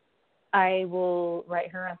 I will write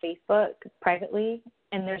her on Facebook privately,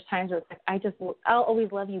 and there's times where it's like, I'll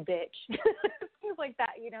always love you, bitch. Things like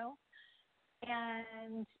that, you know?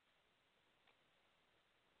 And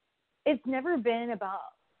it's never been about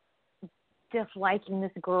disliking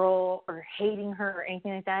this girl or hating her or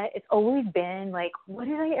anything like that. It's always been like, what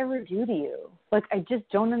did I ever do to you? Like, I just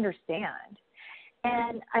don't understand.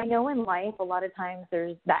 And I know in life a lot of times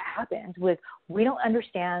that happens with, we don't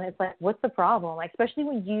understand. It's like, what's the problem? Like, especially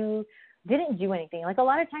when you didn't do anything. Like, a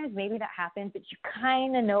lot of times maybe that happens, but you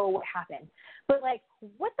kind of know what happened. But, like,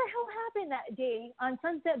 what the hell happened that day on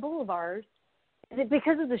Sunset Boulevard? Is it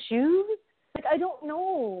because of the shoes? Like, I don't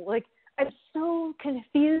know. Like, I'm so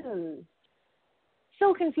confused.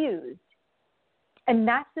 So confused. And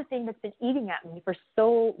that's the thing that's been eating at me for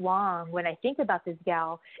so long when I think about this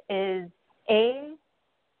gal is, I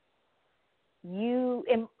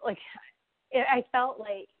felt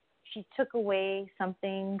like she took away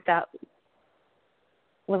something that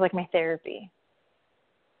was like my therapy.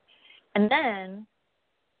 And then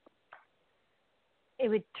it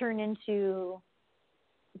would turn into,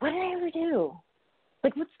 what did I ever do?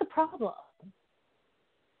 Like, what's the problem?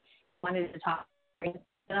 Wanted to talk, you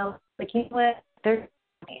know, like, you know what? There's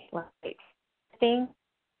like, I think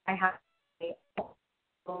I have to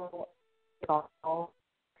go.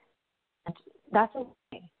 And that's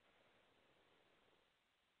okay.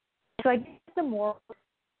 So I guess the moral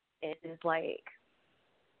is like,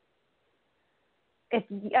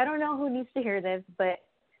 I don't know who needs to hear this, but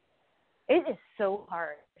it is so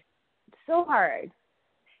hard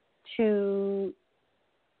to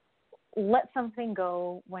let something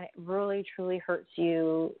go when it really, truly hurts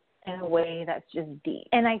you in a way that's just deep.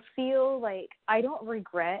 And I feel like I don't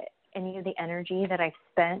regret any of the energy that I've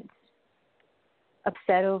spent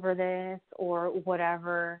upset over this or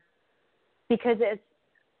whatever, because it's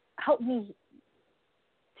helped me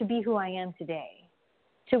to be who I am today,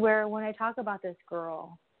 to where when I talk about this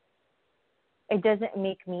girl, it doesn't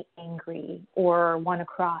make me angry or want to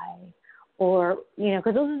cry, or, you know,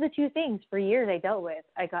 because those are the two things for years I dealt with.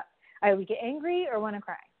 I would get angry or want to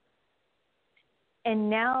cry. And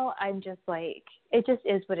now I'm just like, it just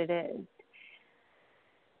is what it is.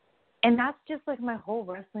 And that's just like my whole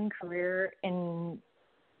wrestling career, and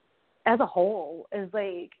as a whole, is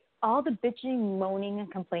like all the bitching, moaning,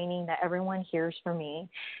 and complaining that everyone hears from me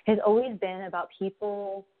has always been about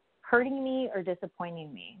people hurting me or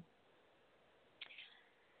disappointing me.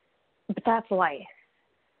 But that's life.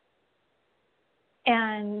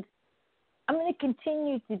 And I'm going to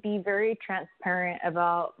continue to be very transparent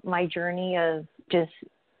about my journey of just,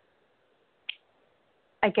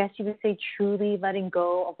 I guess you would say, truly letting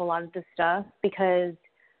go of a lot of the stuff, because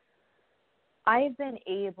I've been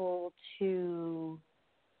able to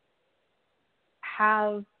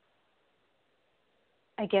have,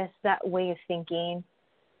 I guess, that way of thinking,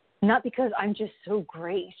 not because I'm just so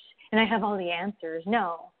great and I have all the answers.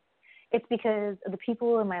 No, it's because of the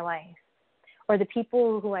people in my life or the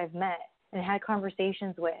people who I've met and had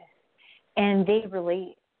conversations with, and they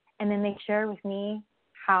relate, and then they share with me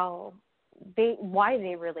why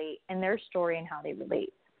they relate and their story and how they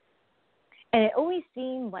relate. And it always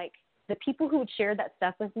seemed like the people who would share that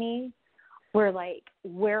stuff with me were like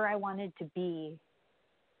where I wanted to be.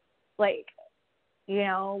 Like, you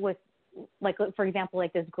know, with, like, for example,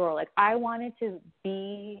 like this girl, like I wanted to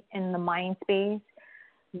be in the mind space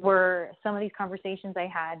where some of these conversations I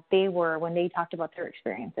had, they were when they talked about their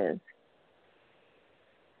experiences.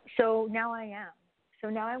 So now I am. So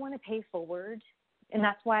now I want to pay forward. And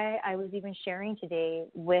that's why I was even sharing today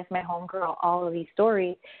with my homegirl all of these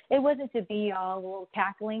stories. It wasn't to be all little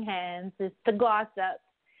cackling hands, just to gossip.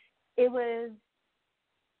 It was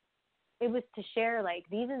to share, like,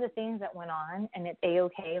 these are the things that went on, and it's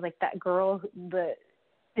A-okay. Like that girl,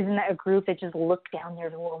 isn't that a group that just looked down their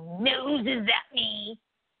little noses at me?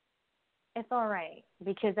 It's all right,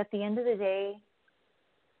 because at the end of the day,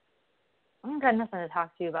 I've got nothing to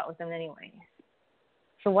talk to you about with them anyways.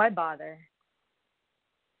 So why bother?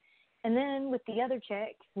 And then with the other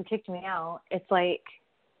chick who kicked me out, it's like,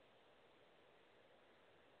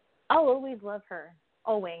 I'll always love her,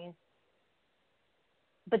 always.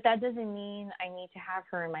 But that doesn't mean I need to have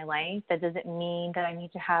her in my life. That doesn't mean that I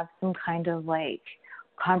need to have some kind of, like,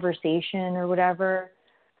 conversation or whatever.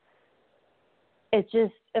 It's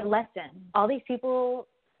just a lesson. All these people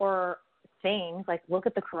or things, like, look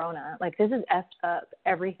at the corona. Like, this has effed up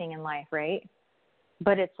everything in life, right?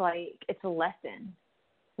 But it's like, it's a lesson.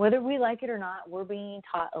 Whether we like it or not, we're being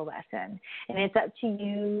taught a lesson. And it's up to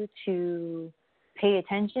you to pay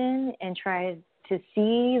attention and try to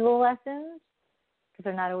see the lessons, because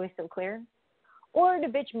they're not always so clear, or to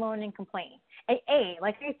bitch, moan, and complain. And hey,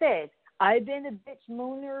 like I said, I've been a bitch,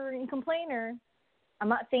 moaner, and complainer. I'm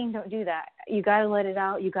not saying don't do that. You got to let it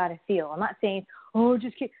out. You got to feel. I'm not saying, oh,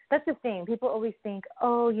 just keep. That's the thing. People always think,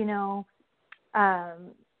 oh, you know,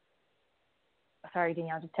 sorry,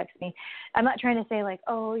 Danielle just texted me. I'm not trying to say like,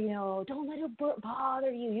 oh, you know, don't let it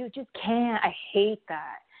bother you. You just can't. I hate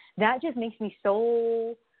that. That just makes me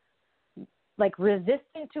so like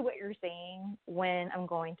resistant to what you're saying when I'm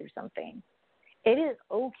going through something. It is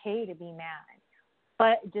okay to be mad,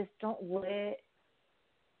 but just don't let it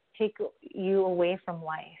take you away from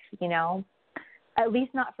life, you know, at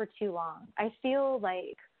least not for too long. I feel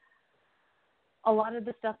like a lot of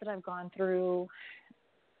the stuff that I've gone through,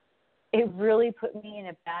 it really put me in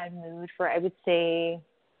a bad mood for, I would say,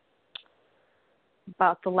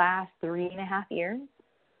 about the last 3.5 years,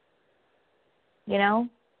 you know?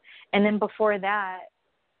 And then before that,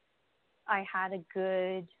 I had a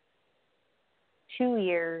good 2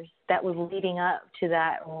 years that was leading up to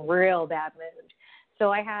that real bad mood.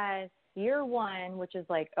 So I had year one, which is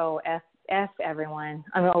like, oh, F everyone,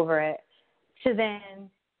 I'm over it, to then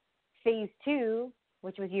phase two,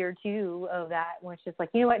 which was year two of that, which is like,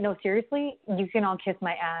 you know what, no, seriously, you can all kiss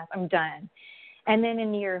my ass, I'm done. And then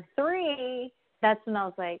in year three, that's when I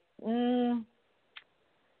was like,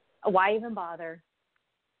 why even bother?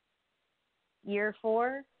 Year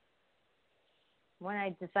four, when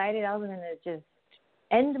I decided I was going to just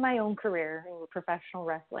end my own career in professional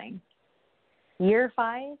wrestling. Year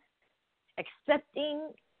 5, accepting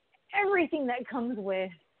everything that comes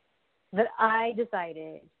with that I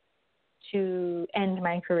decided to end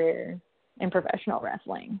my career in professional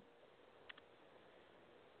wrestling.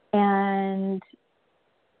 And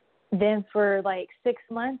then for like 6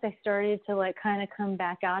 months, I started to like kind of come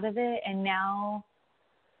back out of it. And now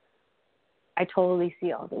I totally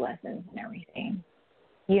see all the lessons and everything,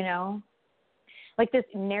 you know, like this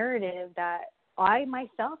narrative that I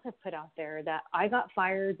myself have put out there that I got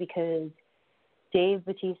fired because Dave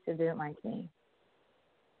Batista didn't like me.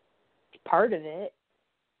 It's part of it,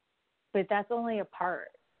 but that's only a part.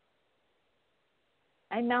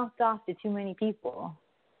 I mouthed off to too many people.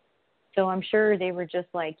 So I'm sure they were just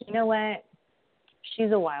like, you know what?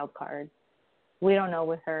 She's a wild card. We don't know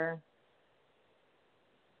with her.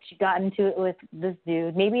 She got into it with this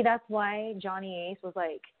dude. Maybe that's why Johnny Ace was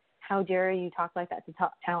like, how dare you talk like that to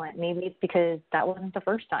top talent? Maybe it's because that wasn't the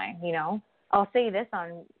first time, you know? I'll say this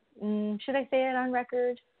on, should I say it on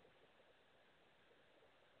record?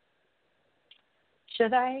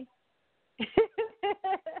 Should I?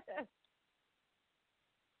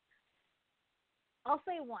 I'll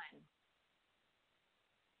say one.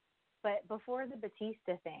 But before the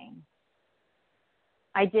Batista thing,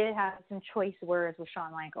 I did have some choice words with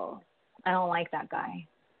Shawn Michaels. I don't like that guy.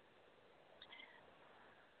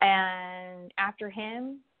 And after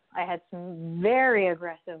him, I had some very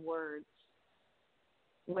aggressive words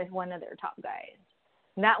with one of their top guys.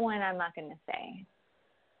 That one I'm not going to say.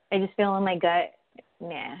 I just feel in my gut,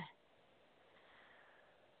 nah.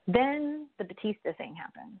 Then the Batista thing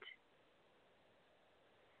happened.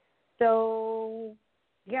 So,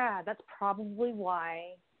 yeah, that's probably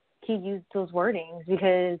why he used those wordings,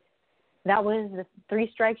 because that was the 3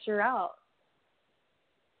 strikes, you're out.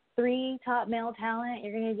 3 top male talent,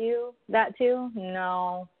 you're going to do that too?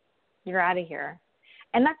 No, you're out of here.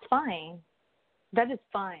 And that's fine. That is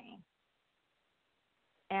fine.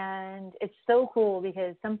 And it's so cool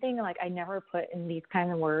because something like I never put in these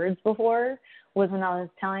kind of words before was when I was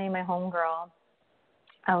telling my homegirl,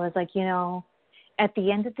 I was like, you know, at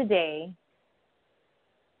the end of the day,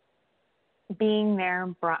 being there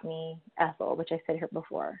brought me Ethel, which I said here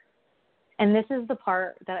before. And this is the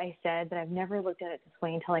part that I said that I've never looked at it this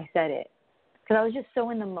way until I said it. Because I was just so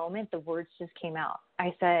in the moment, the words just came out.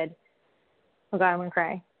 I said, oh God, I'm going to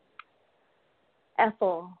cry.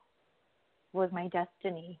 Ethel was my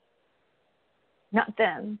destiny, not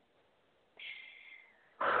them.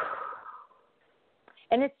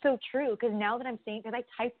 And it's so true, because now that I'm saying, because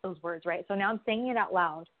I typed those words, right? So now I'm saying it out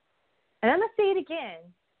loud. And I'm going to say it again.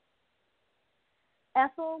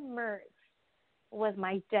 Ethel Mertz was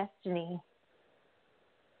my destiny.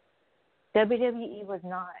 WWE was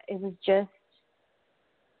not. It was just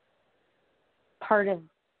part of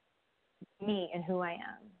me and who I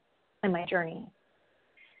am and my journey.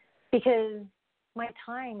 Because my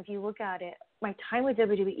time, if you look at it, my time with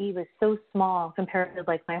WWE was so small compared to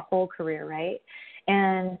like my whole career, right?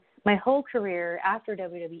 And my whole career after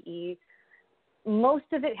WWE, most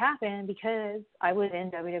of it happened because I was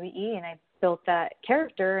in WWE and I built that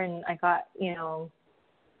character and I got, you know,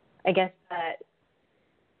 I guess that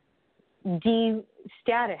D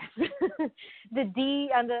status. The D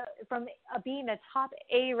on from being a top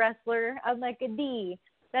A wrestler, I'm like a D.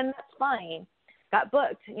 Then that's fine. Got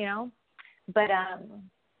booked, But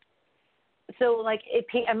so like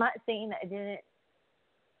I'm not saying that it didn't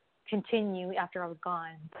continue after I was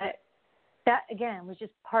gone, but that again was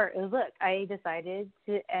just part of look. I decided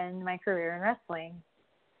to end my career in wrestling,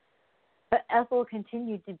 but Ethel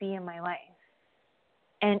continued to be in my life,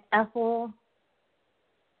 and Ethel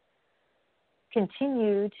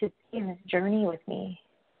continued to be in this journey with me.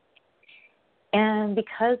 And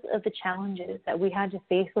because of the challenges that we had to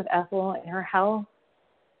face with Ethel and her health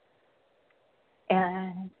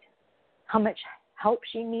and how much help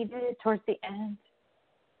she needed towards the end,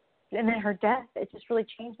 and then her death, it just really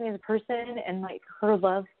changed me as a person. And like her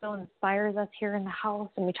love still inspires us here in the house,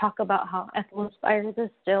 and we talk about how Ethel inspires us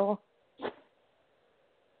still.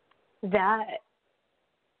 That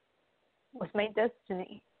was my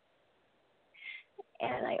destiny.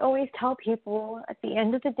 And I always tell people at the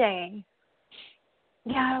end of the day,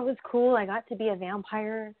 yeah, it was cool. I got to be a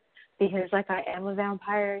vampire because, like, I am a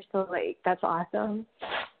vampire, so, like, that's awesome.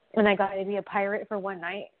 And I got to be a pirate for one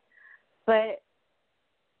night. But,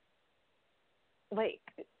 like,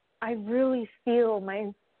 I really feel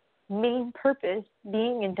my main purpose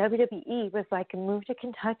being in WWE was so I can move to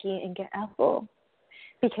Kentucky and get Ethel.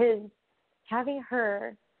 Because having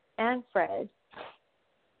her and Fred,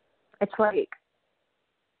 it's like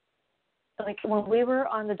when we were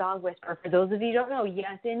on the Dog Whisperer, for those of you who don't know,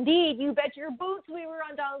 yes, indeed, you bet your boots we were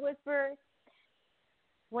on Dog Whisperer.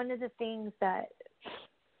 One of the things that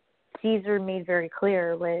Caesar made very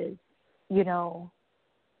clear was,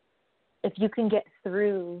 if you can get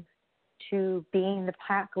through to being the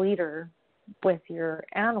pack leader with your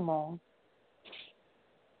animals,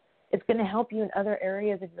 it's going to help you in other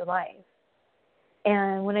areas of your life.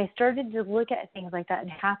 And when I started to look at things like that and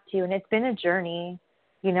have to, and it's been a journey,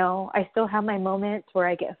 I still have my moments where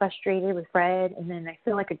I get frustrated with Fred, and then I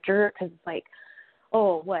feel like a jerk because it's like,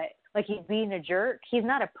 oh, what? Like he's being a jerk? He's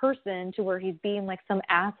not a person to where he's being like some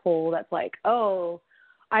asshole that's like, oh,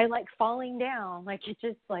 I like falling down. Like it's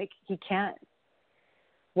just like he can't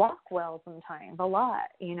walk well sometimes, a lot,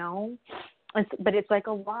 but it's like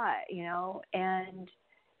a lot, and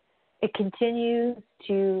it continues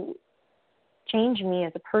to change me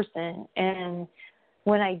as a person. And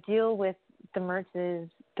when I deal with the Mertzes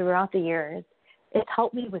throughout the years, it's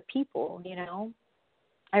helped me with people,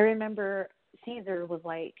 I remember Caesar was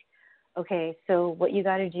like, okay, so what you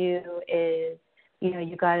got to do is,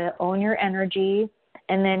 you got to own your energy.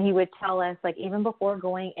 And then he would tell us, like, even before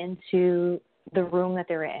going into the room that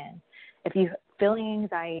they're in, if you're feeling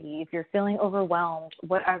anxiety, if you're feeling overwhelmed,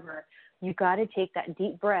 whatever, you got to take that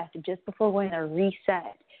deep breath just before going to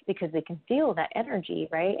reset, because they can feel that energy,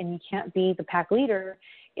 right? And you can't be the pack leader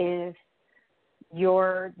if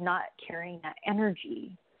you're not carrying that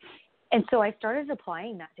energy. And so I started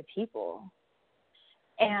applying that to people.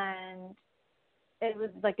 And it was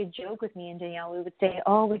like a joke with me and Danielle. We would say,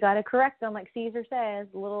 oh, we got to correct them, like Caesar says,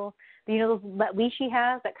 those that leash he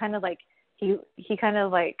has that kind of like, he kind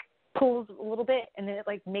of like pulls a little bit and then it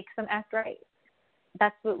like makes them act right.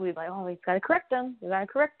 That's what we'd like, oh, we got to correct them. We got to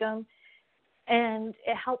correct them. And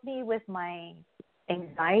it helped me with my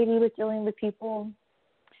anxiety with dealing with people.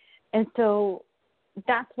 And so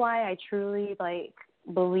that's why I truly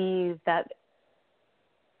believe that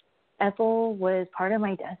Ethel was part of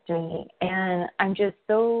my destiny. And I'm just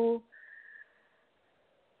so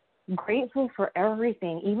grateful for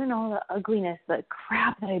everything, even all the ugliness, the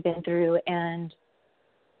crap that I've been through. And,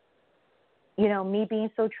 me being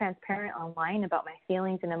so transparent online about my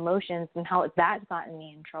feelings and emotions and how that's gotten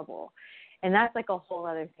me in trouble. And that's like a whole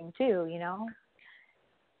other thing too,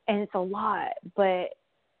 and it's a lot. But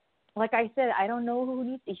like I said, I don't know who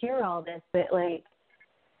needs to hear all this, but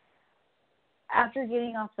after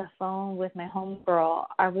getting off the phone with my homegirl,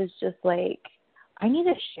 I was just like, I need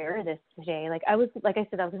to share this today. I was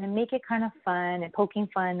going to make it kind of fun and poking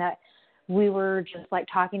fun that we were just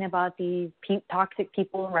talking about these toxic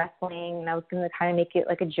people in wrestling, and I was going to kind of make it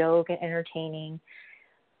like a joke and entertaining.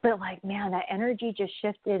 But man, that energy just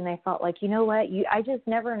shifted, and I felt like, you know what? I just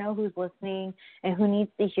never know who's listening and who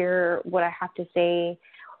needs to hear what I have to say.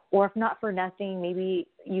 Or if not for nothing, maybe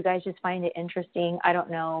you guys just find it interesting. I don't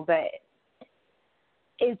know, but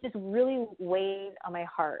it just really weighed on my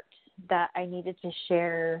heart that I needed to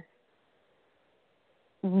share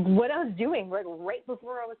what I was doing right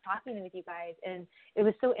before I was talking with you guys. And it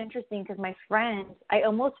was so interesting because my friend, I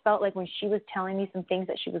almost felt like when she was telling me some things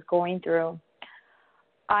that she was going through,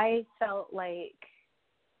 I felt like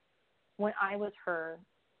when I was her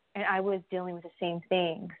and I was dealing with the same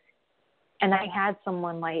things and I had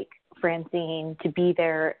someone Francine to be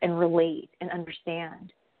there and relate and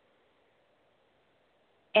understand.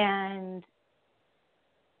 And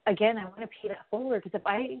again, I want to pay that forward, because if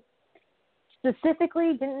I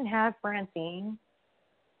specifically didn't have Francine,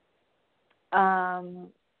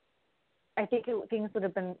 I think things would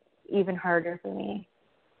have been even harder for me,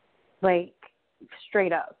 like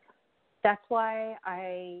straight up. That's why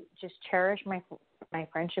I just cherish my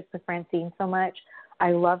friendship with Francine so much.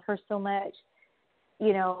 I love her so much.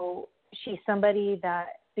 You know, she's somebody that's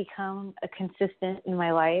become a consistent in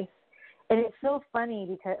my life. And it's so funny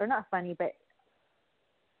because, or not funny, but,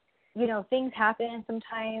 you know, things happen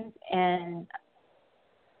sometimes, and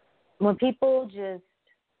when people just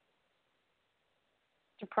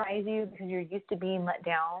surprise you because you're used to being let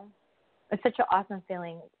down, it's such an awesome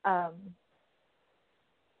feeling.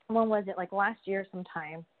 When was it? Like last year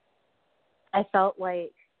sometime, I felt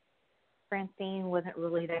like Francine wasn't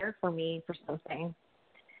really there for me for something.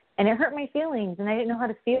 And it hurt my feelings, and I didn't know how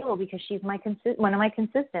to feel because she's one of my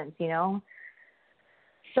consistents, you know.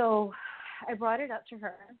 So I brought it up to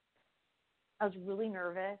her. I was really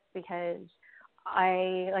nervous because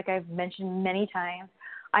like I've mentioned many times,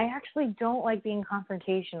 I actually don't like being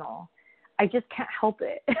confrontational. I just can't help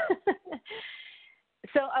it.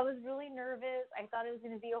 So I was really nervous. I thought it was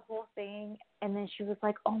going to be a whole thing. And then she was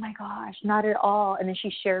like, oh, my gosh, not at all. And then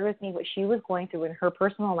she shared with me what she was going through in her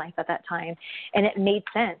personal life at that time. And it made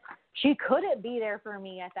sense. She couldn't be there for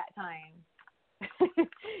me at that time.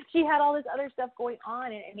 She had all this other stuff going on,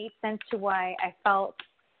 and it made sense to why I felt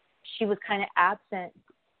she was kind of absent.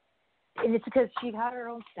 And it's because she had her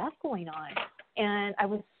own stuff going on. And I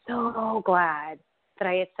was so glad that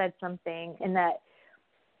I had said something,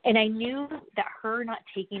 and I knew that her not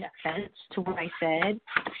taking offense to what I said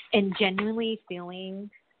and genuinely feeling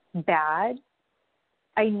bad,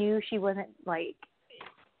 I knew she wasn't, like,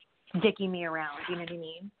 dicking me around, you know what I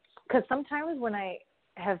mean? Because sometimes when I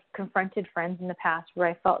have confronted friends in the past where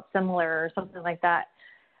I felt similar or something like that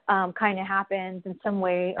kind of happens in some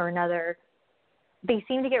way or another, they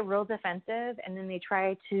seem to get real defensive, and then they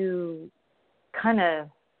try to kind of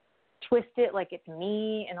twist it like it's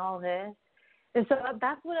me and all this. And so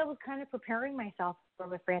that's what I was kind of preparing myself for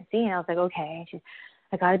with Francine. I was like, okay,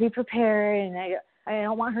 I got to be prepared, and I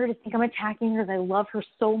don't want her to think I'm attacking her because I love her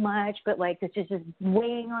so much, but, like, this is just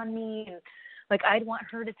weighing on me. And, like, I'd want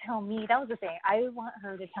her to tell me. That was the thing. I would want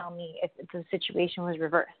her to tell me if the situation was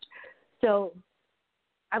reversed. So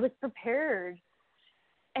I was prepared,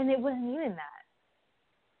 and it wasn't even that.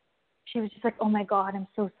 She was just like, oh, my God, I'm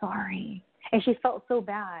so sorry. And she felt so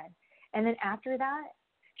bad. And then after that,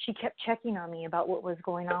 she kept checking on me about what was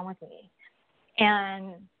going on with me.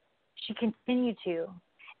 And she continued to.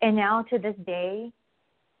 And now to this day,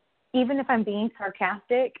 even if I'm being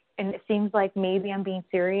sarcastic and it seems like maybe I'm being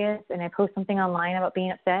serious and I post something online about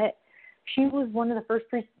being upset, she was one of the first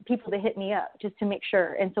people to hit me up just to make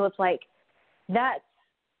sure. And so it's like, that's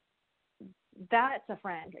a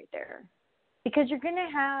friend right there. Because you're going to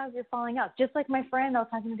have your falling out. Just like my friend I was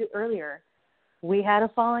talking to earlier. We had a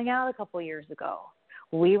falling out a couple years ago.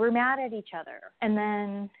 We were mad at each other. And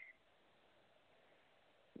then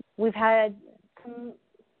we've had some,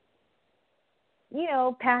 you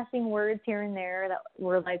know, passing words here and there that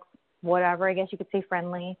were like, whatever, I guess you could say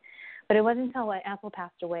friendly. But it wasn't until Ethel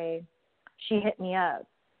passed away, she hit me up.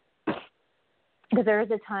 Because there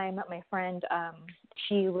was a time that my friend,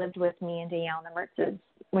 she lived with me and Danielle and the Mertzes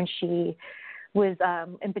when she was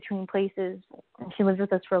in between places. She lived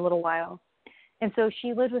with us for a little while. And so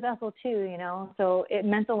she lived with Ethel too, you know. So it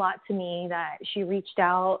meant a lot to me that she reached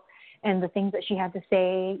out and the things that she had to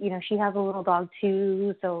say. You know, she has a little dog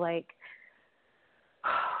too. So, like,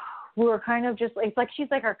 we were kind of just, it's like she's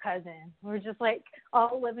like our cousin. We're just, like,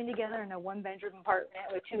 all living together in a one-bedroom apartment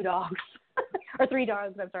with 2 dogs. Or 3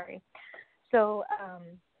 dogs, I'm sorry. So,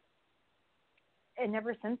 and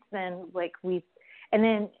ever since then, like, and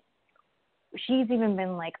then she's even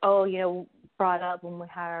been like, oh, you know, brought up when we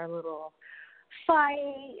had our little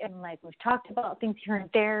fight, and, like, we've talked about things here and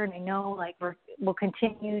there, and I know, like, we'll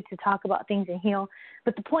continue to talk about things and heal.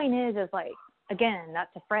 But the point is like, again,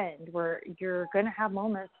 that's a friend where you're going to have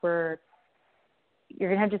moments where you're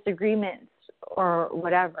going to have disagreements or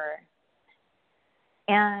whatever.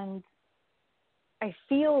 And I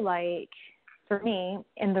feel like, for me,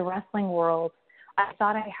 in the wrestling world, I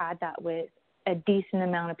thought I had that with a decent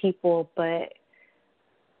amount of people, but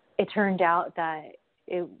it turned out that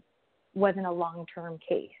it wasn't a long-term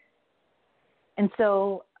case. And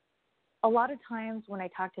so a lot of times when I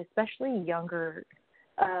talk to especially younger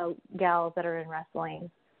gals that are in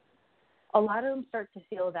wrestling, a lot of them start to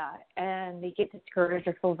feel that, and they get discouraged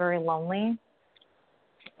or feel very lonely.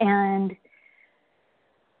 And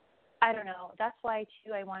I don't know. That's why,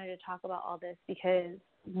 too, I wanted to talk about all this, because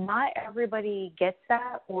not everybody gets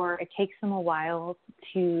that, or it takes them a while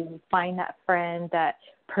to find that friend, that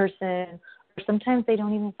person, or sometimes they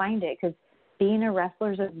don't even find it, because being a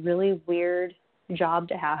wrestler is a really weird job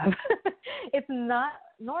to have. It's not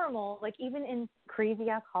normal. Like, even in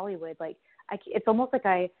crazy-ass Hollywood, like, it's almost like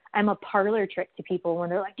I'm a parlor trick to people when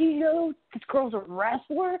they're like, do you know this girl's a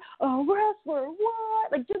wrestler? A wrestler?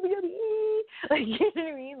 What? Like WWE? Like, you know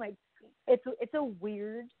what I mean? Like, it's a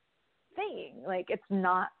weird thing. Like, it's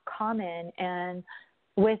not common. And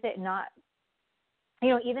with it not,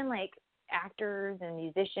 even like actors and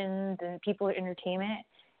musicians and people in entertainment,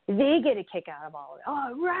 they get a kick out of all of it.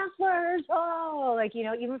 Oh, wrestlers! Oh, like,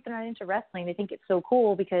 even if they're not into wrestling, they think it's so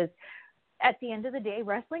cool, because at the end of the day,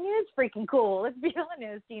 wrestling is freaking cool. Let's be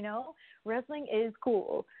honest, Wrestling is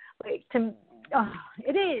cool. Like,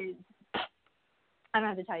 it is. I don't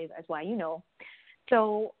have to tell you guys why,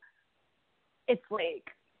 So it's like,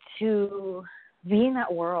 to be in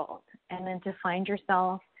that world and then to find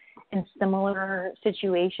yourself in similar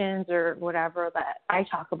situations or whatever that I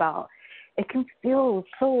talk about, it can feel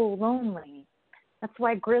so lonely. That's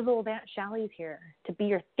why Grizzled Aunt Shelly's here, to be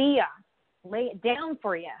your Thea, lay it down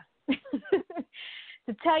for you.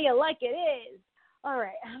 To tell you like it is. All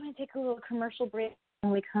right, I'm going to take a little commercial break.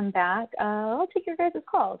 When we come back, I'll take your guys'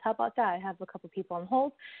 calls. How about that? I have a couple people on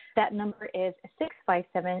hold. That number is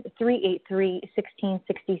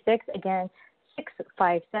 657-383-1666. Again,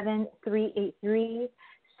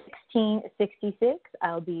 657-383-1666.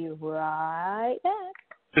 I'll be right back.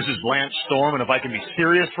 This is Lance Storm, and if I can be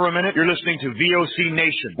serious for a minute, you're listening to VOC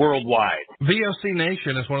Nation Worldwide. VOC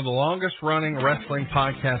Nation is one of the longest-running wrestling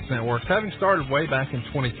podcast networks, having started way back in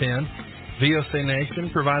 2010. VOC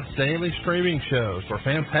Nation provides daily streaming shows where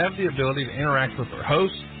fans have the ability to interact with their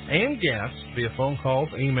hosts and guests via phone calls,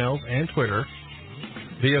 emails, and Twitter.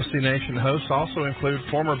 VOC Nation hosts also include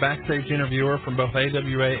former backstage interviewer from both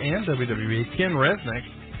AWA and WWE, Ken Resnick,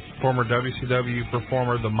 former WCW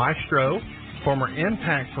performer The Maestro, former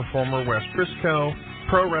Impact performer Wes Briscoe,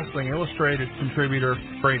 Pro Wrestling Illustrated contributor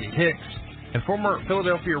Brady Hicks, and former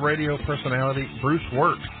Philadelphia radio personality Bruce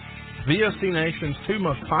Wirt. VOC Nation's two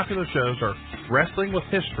most popular shows are Wrestling with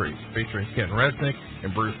History, featuring Ken Resnick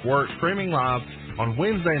and Bruce Wirt, streaming live on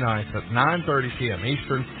Wednesday nights at 9:30 p.m.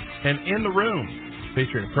 Eastern, and In the Room,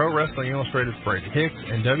 featuring Pro Wrestling Illustrated's Brady Hicks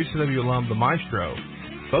and WCW alum The Maestro.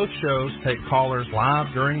 Both shows take callers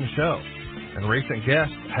live during the show, and recent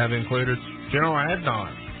guests have included General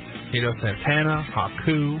Adnan, Tito Santana,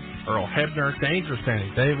 Haku, Earl Hebner, Dangerous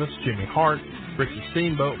Danny Davis, Jimmy Hart, Ricky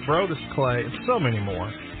Steamboat, Brodus Clay, and so many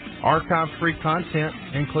more. Archive-free content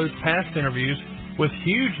includes past interviews with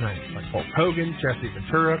huge names like Hulk Hogan, Jesse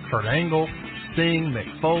Ventura, Kurt Angle, Sting,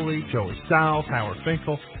 Mick Foley, Joey Styles, Howard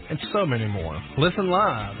Finkel, and so many more. Listen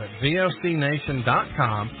live at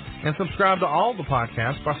VOCNation.com and subscribe to all the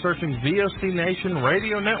podcasts by searching VOC Nation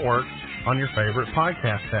Radio Network on your favorite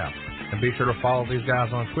podcast app. And be sure to follow these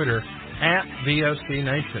guys on Twitter at VOC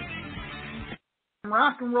Nation.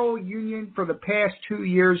 Rock and Roll Union for the past 2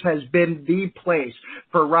 years has been the place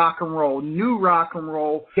for rock and roll, new rock and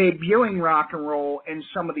roll, debuting rock and roll, and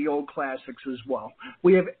some of the old classics as well.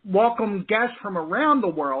 We have welcomed guests from around the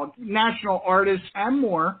world, national artists, and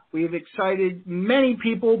more. We have excited many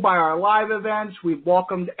people by our live events. We've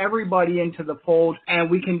welcomed everybody into the fold,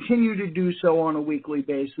 and we continue to do so on a weekly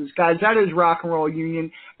basis. Guys, that is Rock and Roll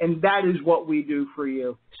Union, and that is what we do for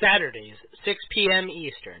you. Saturdays, 6 p.m.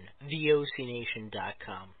 Eastern,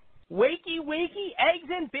 VOCNation.com. Wakey, wakey, eggs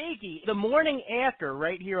and bakey. The morning after,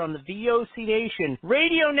 right here on the VOC Nation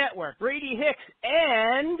Radio Network. Brady Hicks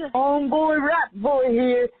and Homeboy Rap Boy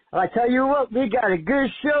here. I tell you what, we got a good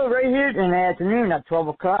show right here in the afternoon at 12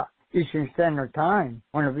 o'clock Eastern Standard Time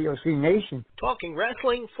on the VOC Nation. Talking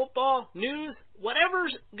wrestling, football, news,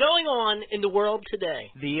 whatever's going on in the world today.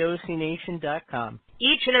 VOCNation.com.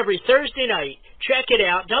 Each and every Thursday night, check it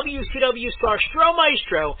out. WCW star Stro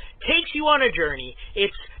Maestro takes you on a journey.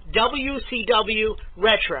 It's WCW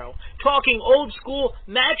Retro. Talking old school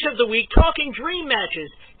match of the week, talking dream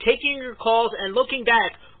matches, taking your calls and looking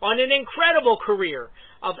back on an incredible career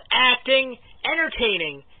of acting,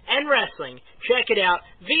 entertaining, and wrestling. Check it out.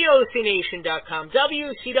 VOCNation.com.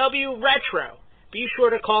 WCW Retro. Be sure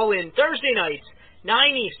to call in Thursday nights,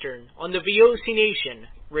 9 Eastern, on the VOC Nation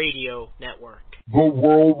Radio Network. The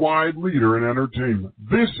worldwide leader in entertainment.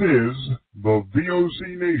 This is the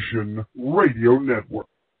VOC Nation Radio Network.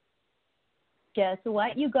 Guess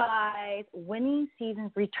what, you guys? Winning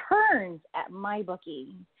season returns at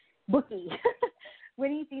MyBookie.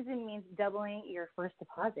 Winning season means doubling your first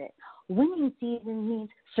deposit. Winning season means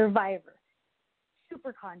Survivor,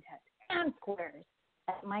 Super Contest, and Squares.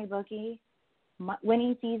 at MyBookie.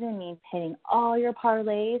 Winning season means hitting all your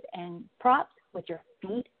parlays and props with your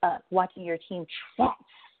feet up, watching your team trounce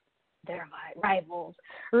their rivals.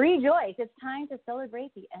 Rejoice. It's time to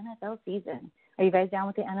celebrate the NFL season. Are you guys down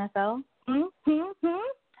with the NFL?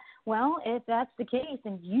 Well, if that's the case,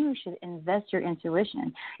 then you should invest your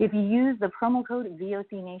intuition. If you use the promo code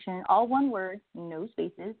VOCNation, all one word, no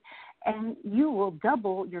spaces, and you will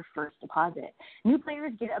double your first deposit. New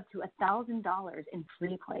players get up to $1,000 in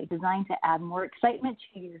free play, designed to add more excitement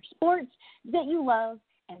to your sports that you love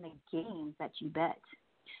and the games that you bet.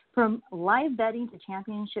 From live betting to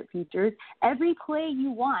championship futures, every play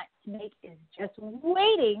you want to make is just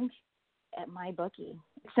waiting at MyBookie.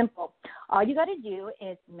 It's simple. All you got to do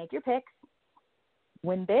is make your picks,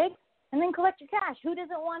 win big, and then collect your cash. Who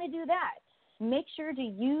doesn't want to do that? Make sure to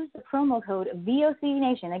use the promo code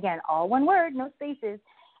VOCNation. Again, all one word, no spaces,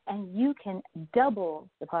 and you can double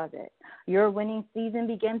deposit. Your winning season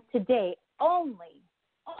begins today only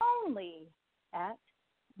at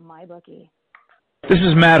MyBookie. This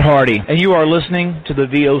is Matt Hardy, and you are listening to the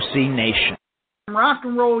VOC Nation. Rock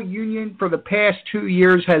and Roll Union for the past 2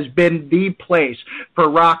 years has been the place for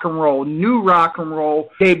rock and roll, new rock and roll,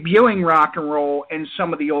 debuting rock and roll, and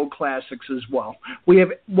some of the old classics as well. We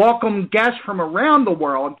have welcomed guests from around the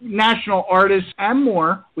world, national artists, and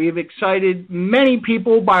more. We have excited many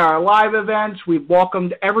people by our live events. We've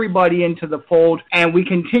welcomed everybody into the fold, and we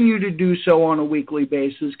continue to do so on a weekly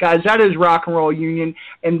basis. Guys, that is Rock and Roll Union,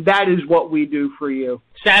 and that is what we do for you.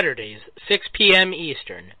 Saturdays, 6 p.m.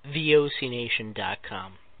 Eastern,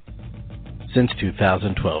 VOCNation.com. Since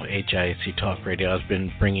 2012, HIAC Talk Radio has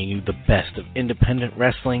been bringing you the best of independent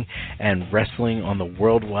wrestling and wrestling on the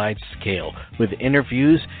worldwide scale, with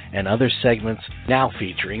interviews and other segments now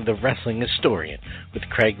featuring the Wrestling Historian with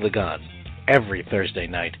Craig Ligon every Thursday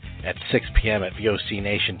night at 6 p.m. at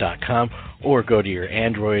VOCNation.com, or go to your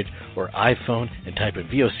Android or iPhone and type in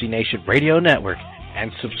VOC Nation Radio Network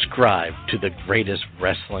and subscribe to the greatest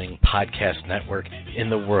wrestling podcast network in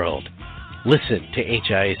the world. Listen to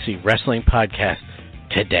HIAC Wrestling Podcast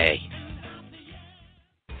today.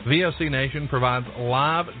 VOC Nation provides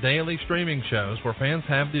live daily streaming shows where fans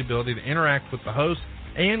have the ability to interact with the hosts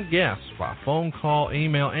and guests by phone call,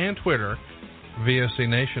 email, and Twitter. VOC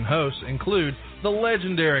Nation hosts include the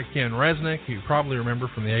legendary Ken Resnick, who you probably remember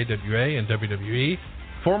from the AWA and WWE,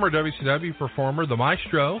 former WCW performer The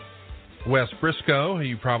Maestro, Wes Briscoe, who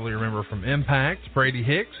you probably remember from Impact, Brady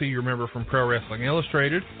Hicks, who you remember from Pro Wrestling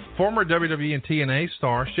Illustrated, former WWE and TNA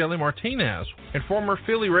star Shelly Martinez, and former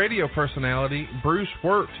Philly radio personality Bruce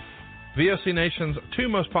Wirt. VOC Nation's two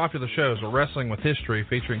most popular shows are Wrestling with History,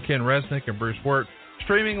 featuring Ken Resnick and Bruce Wirt,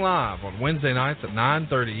 streaming live on Wednesday nights at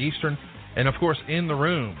 9:30 Eastern, and of course In the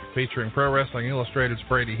Room, featuring Pro Wrestling Illustrated's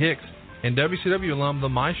Brady Hicks and WCW alum The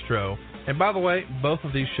Maestro. And by the way, both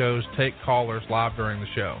of these shows take callers live during the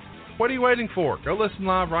show. What are you waiting for? Go listen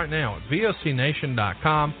live right now at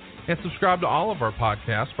VOCNation.com and subscribe to all of our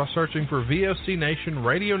podcasts by searching for VOC Nation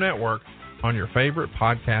Radio Network on your favorite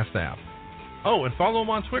podcast app. Oh, and follow them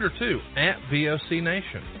on Twitter too, at VOC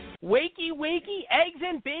Nation. Wakey, wakey, eggs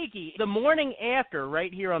and bakey. The morning after,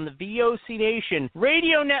 right here on the VOC Nation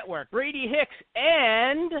Radio Network. Brady Hicks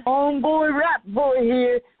and Homeboy Rap Boy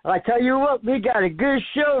here. I tell you what, we got a good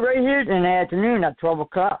show right here in the afternoon at 12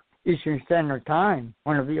 o'clock. Eastern Standard Time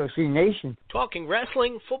on the VOC Nation. Talking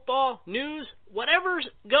wrestling, football, news, whatever's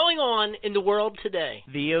going on in the world today.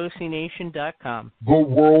 VOCNation.com. The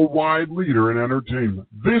worldwide leader in entertainment.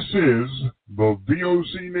 This is the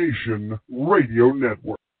VOC Nation Radio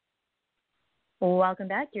Network. Welcome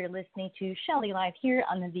back. You're listening to Shelly Live here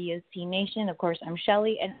on the VOC Nation. Of course, I'm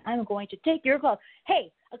Shelly, and I'm going to take your call.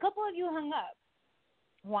 Hey, a couple of you hung up.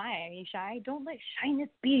 Why are you shy? Don't let shyness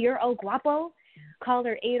be your El Guapo.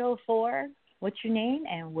 Caller 804. What's your name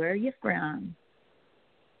and where are you from?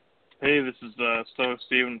 Hey, this is Stellar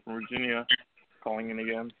Steven from Virginia calling in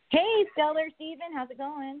again. Hey, Stellar Steven. How's it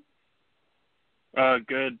going?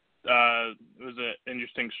 Good. It was an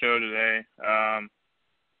interesting show today.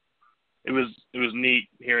 It was neat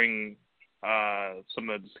hearing some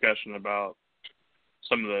of the discussion about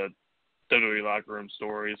some of the WWE locker room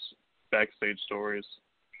stories, backstage stories.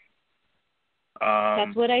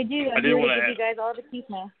 That's what I do. I'm here to give you guys all the teeth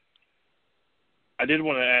now. I did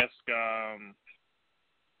want to ask,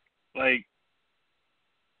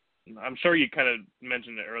 I'm sure you kind of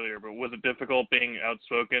mentioned it earlier, but was it difficult being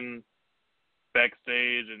outspoken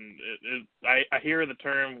backstage? And I hear the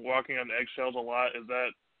term walking on eggshells a lot. Is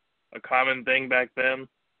that a common thing back then?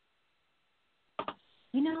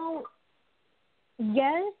 You know,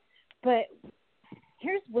 yes, but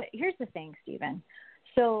here's the thing, Steven.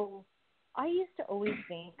 So I used to always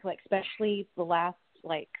think, like, especially the last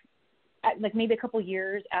like maybe a couple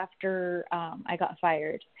years after I got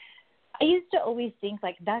fired, I used to always think,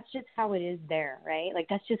 like, that's just how it is there, right? Like,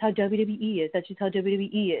 that's just how WWE is. That's just how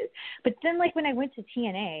WWE is. But then, like, when I went to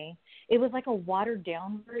TNA, it was like a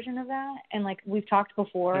watered-down version of that. And, like, we've talked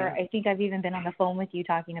before. I think I've even been on the phone with you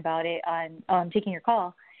talking about it on taking your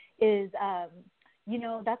call, is, you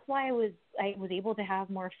know, that's why I was able to have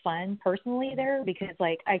more fun personally there, because,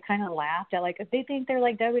 like, I kind of laughed at, like, if they think they're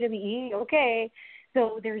like WWE, okay.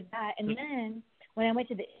 So there's that. And then when I went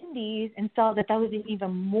to the Indies and saw that was an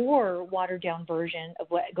even more watered-down version of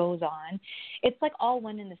what goes on, it's like all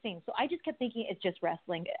one and the same. So I just kept thinking it's just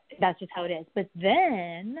wrestling. That's just how it is. But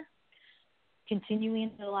then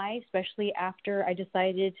continuing in life, especially after I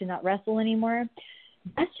decided to not wrestle anymore,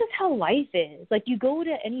 that's just how life is. Like, you go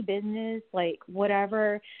to any business, like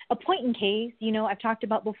whatever, a point in case, you know, I've talked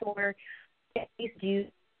about before, I used to do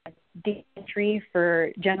the entry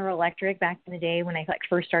for General Electric back in the day when I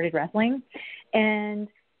first started wrestling, and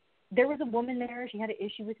there was a woman there. She had an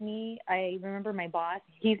issue with me. I remember my boss.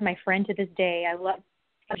 He's my friend to this day. I love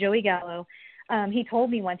Joey Gallo. He told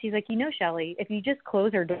me once, he's like, you know, Shelly, if you just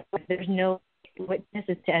close her door, there's no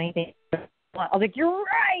witnesses to anything. I was like, you're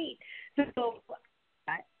right. So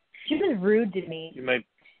she was rude to me.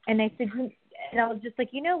 And I said, and I was just like,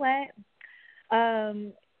 you know what?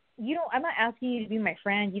 You know, I'm not asking you to be my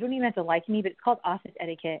friend. You don't even have to like me, but it's called office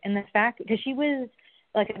etiquette. And the fact, because she was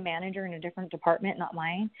like a manager in a different department, not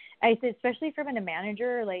mine. I said, especially from a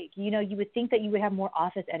manager, like, you know, you would think that you would have more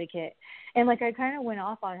office etiquette. And like, I kind of went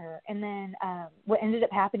off on her. And then what ended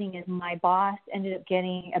up happening is my boss ended up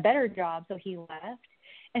getting a better job, so he left.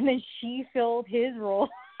 And then she filled his role.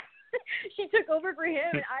 She took over for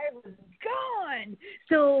him, and I was gone.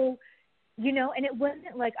 So, you know, and it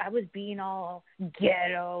wasn't like I was being all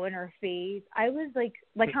ghetto in her face. I was like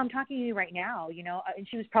how I'm talking to you right now, you know, and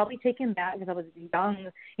she was probably taken back because I was young,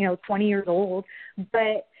 you know, 20 years old.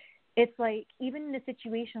 But it's like, even in a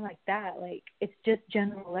situation like that, like, it's just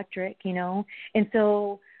General Electric, you know. And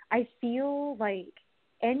so I feel like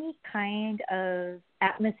any kind of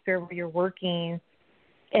atmosphere where you're working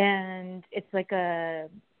and it's like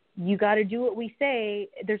you got to do what we say,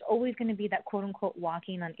 there's always going to be that quote-unquote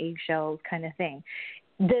walking on eggshells kind of thing.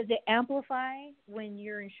 Does it amplify when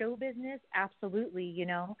you're in show business? Absolutely, you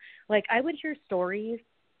know. Like, I would hear stories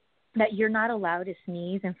that you're not allowed to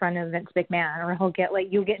sneeze in front of Vince McMahon or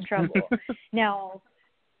you'll get in trouble. Now,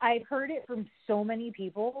 I've heard it from so many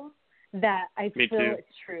people that I feel it's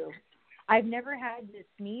true. I've never had to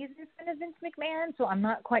sneeze in front of Vince McMahon, so I'm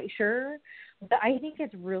not quite sure. But I think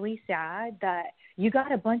it's really sad that you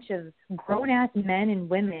got a bunch of grown-ass men and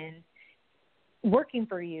women working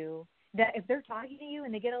for you that if they're talking to you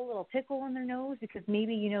and they get a little tickle in their nose, because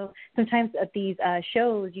maybe, you know, sometimes at these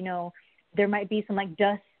shows, you know, there might be some, like,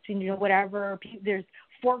 dust, you know, whatever. There's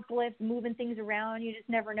forklifts moving things around. You just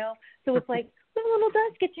never know. So it's like, a little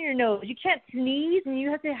dust gets in your nose. You can't sneeze, and you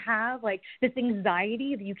have to have, like, this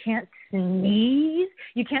anxiety that you can't sneeze.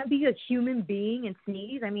 You can't be a human being and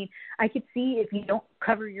sneeze. I mean, I could see if you don't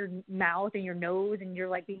cover your mouth and your nose and you're,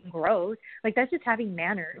 like, being gross. Like, that's just having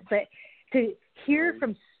manners. But to hear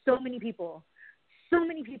from so many people,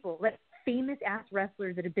 like famous-ass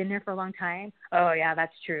wrestlers that have been there for a long time, oh, yeah,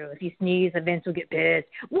 that's true. If you sneeze, Vince will get pissed.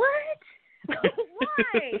 What?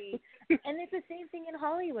 Why? And it's the same thing in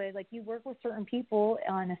Hollywood. Like, you work with certain people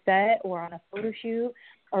on a set or on a photo shoot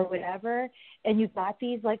or whatever, and you've got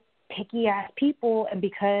these, like, picky-ass people, and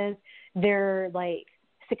because they're, like,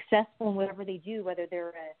 successful in whatever they do, whether they're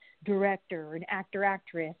a director or an actor,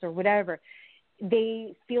 actress, or whatever,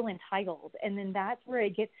 they feel entitled. And then that's where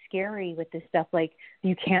it gets scary with this stuff, like,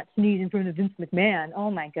 you can't sneeze in front of Vince McMahon.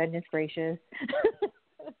 Oh, my goodness gracious.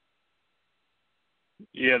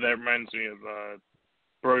 Yeah, that reminds me of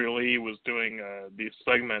Brody Lee was doing these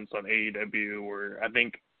segments on AEW where I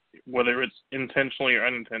think whether it's intentionally or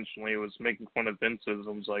unintentionally, it was making fun of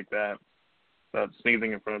Vinceisms like that,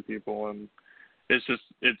 sneezing in front of people. And it's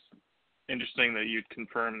interesting that you'd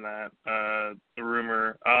confirm that, the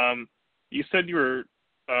rumor. You said you'd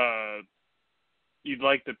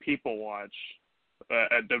like to people watch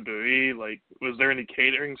at WWE. Like, was there any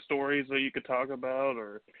catering stories that you could talk about,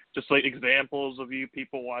 or just like examples of you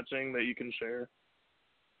people watching that you can share?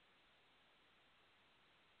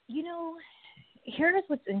 You know, here's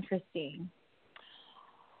what's interesting.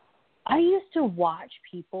 I used to watch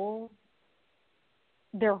people,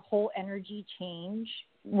 their whole energy change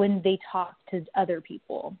when they talk to other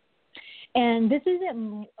people. And this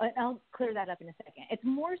isn't, I'll clear that up in a second. It's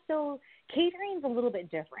more so, catering's a little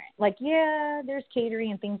bit different. Like, yeah, there's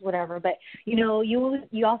catering and things, whatever, but, you know,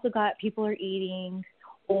 you also got people are eating,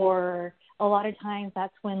 or a lot of times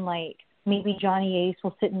that's when, like, maybe Johnny Ace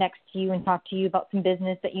will sit next to you and talk to you about some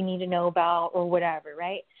business that you need to know about or whatever,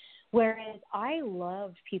 right? Whereas I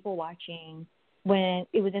loved people watching when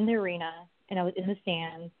it was in the arena and I was in the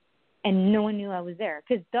stands and no one knew I was there.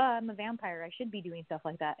 Because, I'm a vampire. I should be doing stuff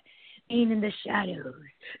like that, being in the shadows.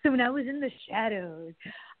 So when I was in the shadows,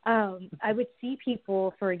 I would see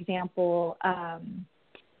people, for example,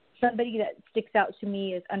 somebody that sticks out to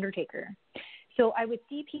me is Undertaker. So I would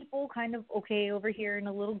see people kind of, over here in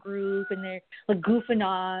a little group, and they're like goofing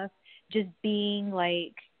off, just being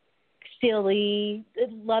like silly,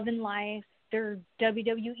 loving life. They're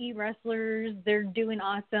WWE wrestlers. They're doing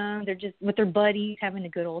awesome. They're just with their buddies having a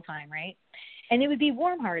good old time, right? And it would be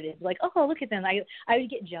warm-hearted, like, oh, look at them. I would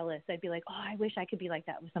get jealous. I'd be like, oh, I wish I could be like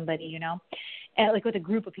that with somebody, and like with a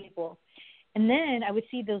group of people. And then I would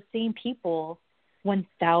see those same people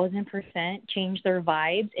 1,000% change their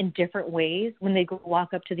vibes in different ways when they go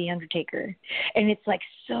walk up to the Undertaker. And it's like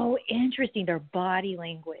so interesting, their body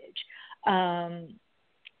language.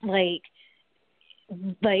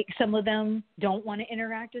 Like some of them don't want to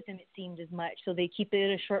interact with him, it seemed, as much, so they keep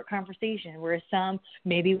it a short conversation, whereas some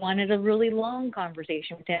maybe wanted a really long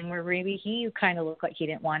conversation with him, where maybe he kind of looked like he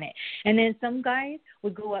didn't want it. And then some guys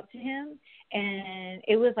would go up to him and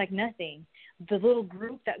it was like nothing. The little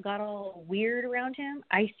group that got all weird around him,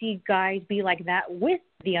 I see guys be like that with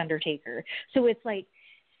the Undertaker. So it's like,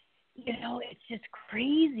 it's just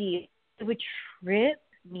crazy. It would trip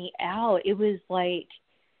me out. It was like,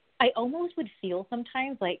 I almost would feel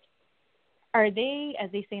sometimes like, are they,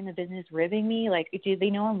 as they say in the business, ribbing me? Like, do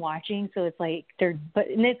they know I'm watching? So it's like and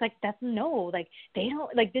it's like, that's no, like they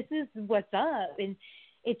don't, like, this is what's up. And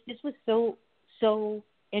it just was so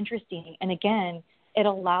interesting. And again, it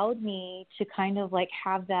allowed me to kind of like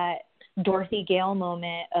have that Dorothy Gale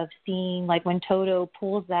moment of seeing, like, when Toto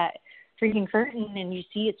pulls that freaking curtain and you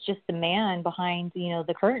see it's just the man behind,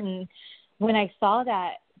 the curtain. When I saw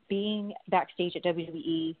that being backstage at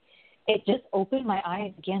WWE, it just opened my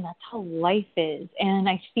eyes again. That's how life is. And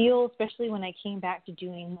I feel, especially when I came back to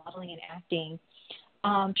doing modeling and acting,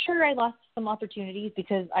 sure, I lost some opportunities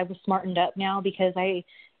because I was smartened up now, because I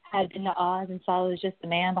had been to Oz and saw it was just the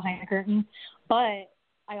man behind the curtain. But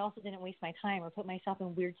I also didn't waste my time or put myself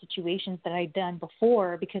in weird situations that I'd done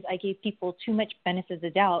before, because I gave people too much benefit of the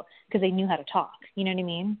doubt because they knew how to talk. You know what I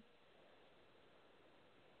mean?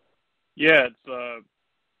 Yeah, it's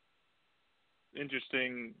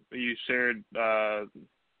interesting that you shared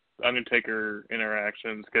Undertaker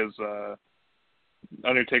interactions, because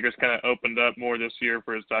Undertaker's kind of opened up more this year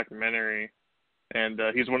for his documentary, and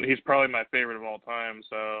he's probably my favorite of all time.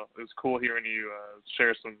 So it's cool hearing you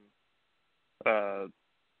share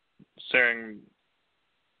sharing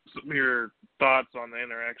some of your thoughts on the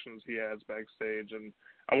interactions he has backstage. And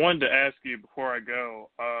I wanted to ask you before I go,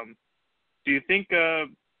 do you think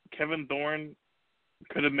Kevin Thorne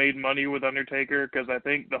could have made money with Undertaker? Because I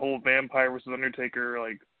think the whole Vampire versus Undertaker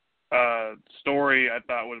story, I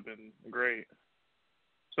thought, would have been great,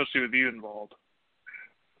 especially with you involved.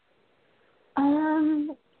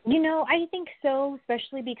 I think so,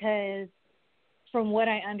 especially because from what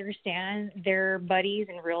I understand, they're buddies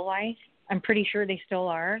in real life. I'm pretty sure they still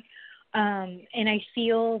are. And I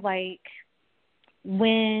feel like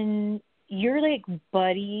when you're like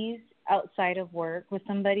buddies outside of work with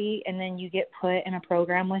somebody and then you get put in a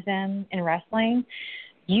program with them in wrestling,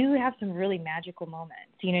 you have some really magical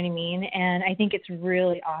moments. You know what I mean? And I think it's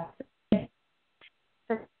really awesome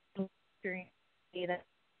for experience that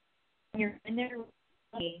you're in there.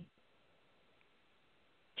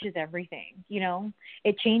 Changes everything,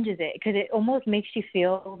 it changes it, because it almost makes you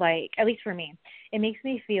feel like, at least for me, it makes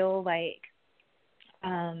me feel like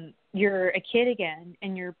you're a kid again,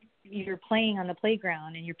 and you're playing on the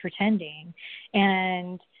playground and you're pretending.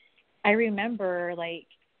 And I remember, like,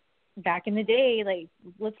 back in the day, like,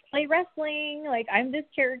 let's play wrestling, like, I'm this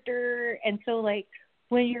character. And so, like,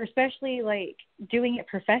 when you're especially like doing it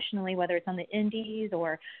professionally, whether it's on the indies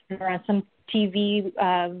or you're on some TV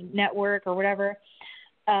network or whatever,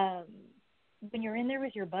 when you're in there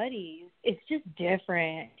with your buddies, it's just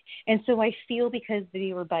different. And so I feel because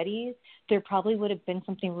they were buddies, there probably would have been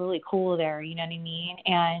something really cool there, you know what I mean?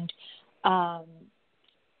 And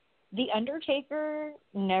The Undertaker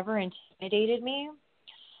never intimidated me.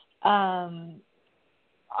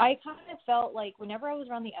 I kind of felt like whenever I was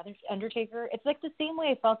around the Undertaker, it's like the same way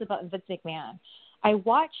I felt about Vince McMahon. I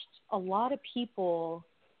watched a lot of people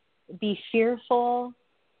be fearful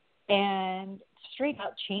and straight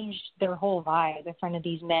out changed their whole vibe in front of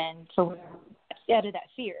these men out of that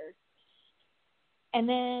fear. And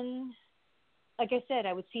then, like I said,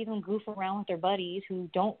 I would see them goof around with their buddies who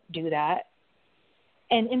don't do that.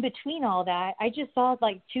 And in between all that, I just saw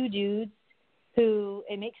like two dudes who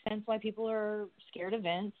it makes sense why people are scared of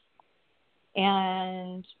Vince.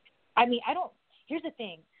 And I mean, here's the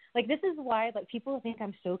thing. Like, this is why, like, people think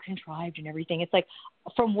I'm so contrived and everything. It's like,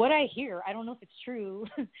 from what I hear, I don't know if it's true,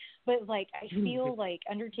 but, like, I feel like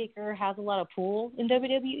Undertaker has a lot of pull in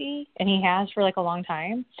WWE, and he has for, like, a long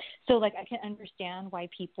time. So, like, I can understand why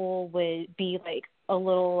people would be, like, a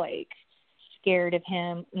little, like, scared of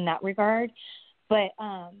him in that regard. But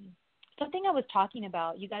something I was talking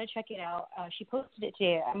about, you got to check it out. She posted it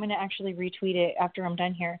today. I'm going to actually retweet it after I'm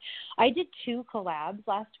done here. I did 2 collabs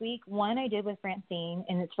last week. One I did with Francine,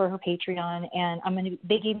 and it's for her Patreon, and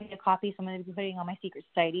they gave me a copy, so I'm going to be putting it on my Secret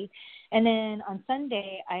Society. And then on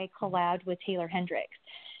Sunday, I collabed with Taylor Hendricks.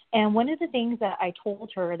 And one of the things that I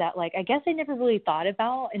told her that, like, I guess I never really thought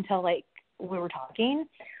about until, like, we were talking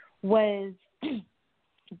was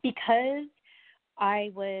because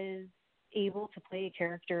I was able to play a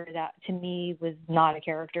character that to me was not a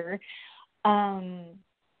character.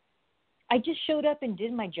 I just showed up and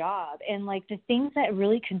did my job. And like the things that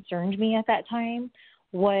really concerned me at that time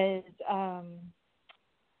was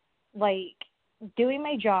like doing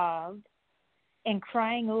my job and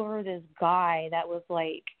crying over this guy that was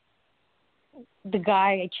like the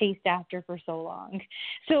guy I chased after for so long.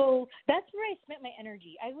 So that's where I spent my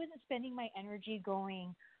energy. I wasn't spending my energy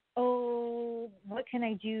going, oh, what can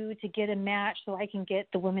I do to get a match so I can get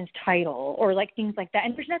the women's title or like things like that.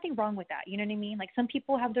 And there's nothing wrong with that. You know what I mean? Like some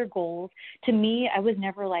people have their goals. To me, I was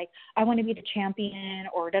never like, I want to be the champion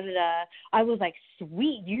or da-da-da. I was like,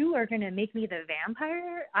 sweet, you are going to make me the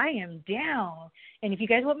vampire? I am down. And if you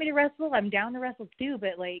guys want me to wrestle, I'm down to wrestle too.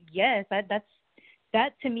 But like, yes,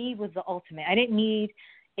 that to me was the ultimate. I didn't need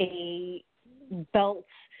a belt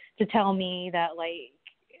to tell me that like,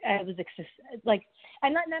 I was like,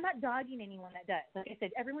 I'm not dogging anyone that does. Like I said,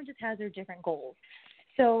 everyone just has their different goals.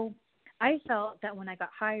 So I felt that when I got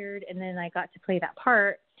hired and then I got to play that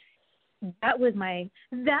part, that was my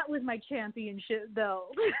championship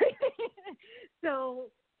belt. So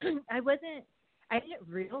I didn't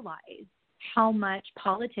realize how much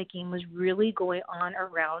politicking was really going on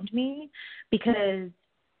around me because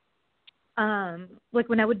like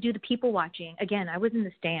when I would do the people watching, again, I was in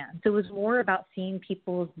the stands. So it was more about seeing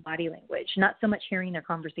people's body language, not so much hearing their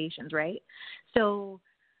conversations, right? So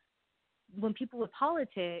when people would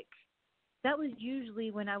politic, that was usually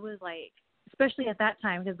when I was like, especially at that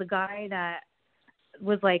time, because the guy that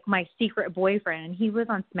was like my secret boyfriend, he was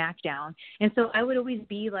on SmackDown. And so I would always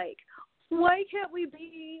be like, why can't we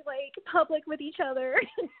be like public with each other?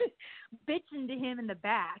 Bitching to him in the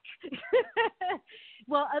back.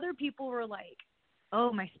 While other people were like,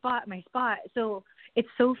 oh, my spot. So it's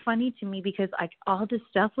so funny to me because like all this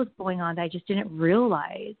stuff was going on that I just didn't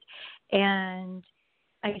realize. And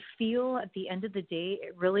I feel at the end of the day,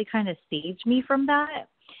 it really kind of saved me from that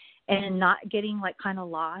and not getting like kind of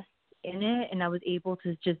lost in it. And I was able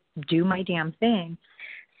to just do my damn thing.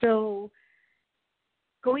 So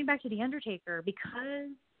going back to The Undertaker, because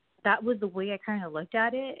that was the way I kind of looked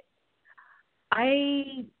at it,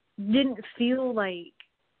 I didn't feel like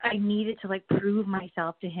I needed to like prove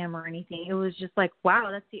myself to him or anything. It was just like, wow,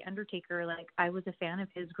 that's The Undertaker. Like I was a fan of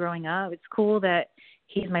his growing up. It's cool that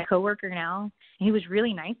he's my coworker now. And he was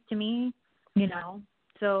really nice to me, you know.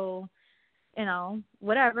 So, you know,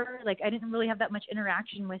 whatever. Like I didn't really have that much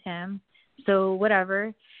interaction with him. So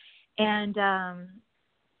whatever. And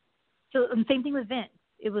so same thing with Vince.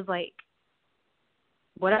 It was like,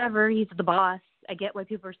 whatever, he's the boss. I get why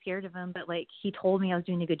people are scared of him, but like he told me I was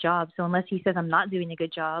doing a good job. So unless he says I'm not doing a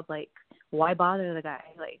good job, like why bother the guy?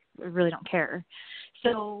 Like I really don't care.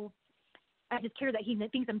 So I just care that he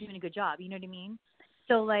thinks I'm doing a good job. You know what I mean?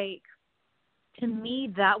 So like to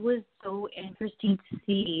me that was so interesting to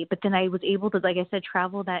see. But then I was able to, like I said,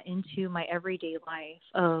 travel that into my everyday life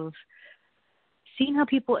of seeing how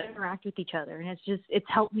people interact with each other. And it's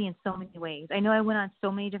helped me in so many ways. I know I went on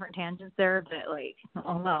so many different tangents there, but like,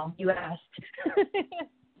 oh well, you asked.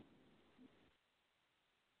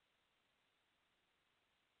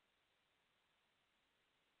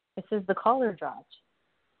 It says the caller dropped.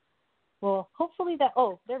 Well, hopefully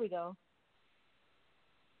there we go.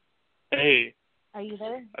 Hey. Are you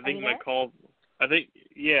there?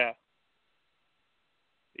 Yeah.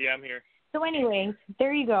 Yeah, I'm here. So anyway,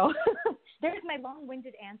 there you go. There's my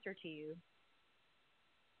long-winded answer to you.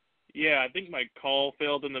 Yeah, I think my call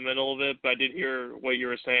failed in the middle of it, but I did hear what you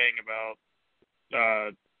were saying about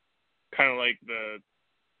kind of like the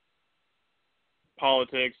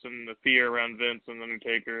politics and the fear around Vince and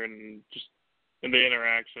Undertaker and just and the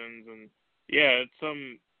interactions. And yeah,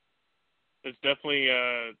 it's definitely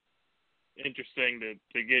interesting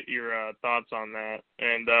to get your thoughts on that.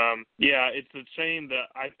 And yeah, it's a shame that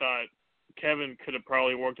I thought Kevin could have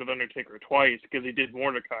probably worked with Undertaker twice because he did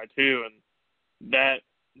Mordecai too, and that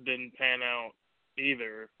didn't pan out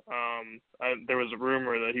either. There was a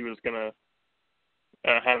rumor that he was gonna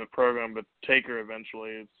have a program with Taker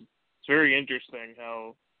eventually. It's very interesting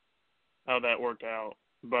how that worked out.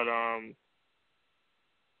 But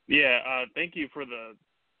yeah, thank you for the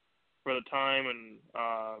time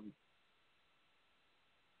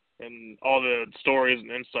and all the stories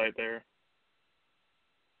and insight there.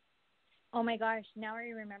 Oh my gosh, now I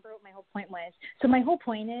remember what my whole point was. So my whole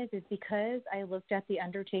point is because I looked at The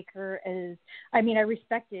Undertaker as, I mean, I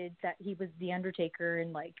respected that he was The Undertaker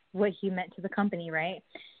and like what he meant to the company, right?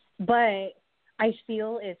 But I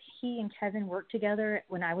feel if he and Kevin worked together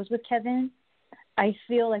when I was with Kevin, I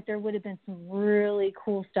feel like there would have been some really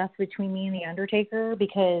cool stuff between me and The Undertaker,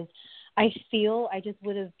 because I feel I just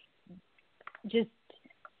would have just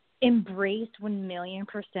embraced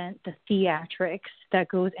 1,000,000% the theatrics that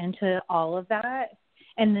goes into all of that.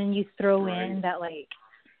 And then you throw in that, like,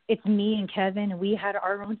 it's me and Kevin, and we had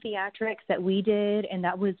our own theatrics that we did, and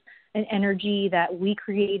that was an energy that we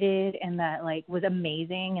created and that, like, was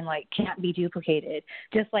amazing and, like, can't be duplicated.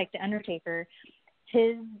 Just like The Undertaker,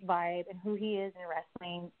 his vibe and who he is in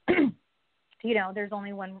wrestling, you know, there's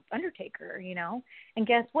only one Undertaker, you know? And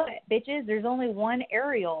guess what, bitches? There's only one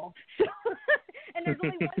Ariel. And there's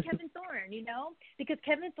only one Kevin Thorne, you know? Because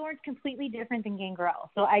Kevin Thorne's completely different than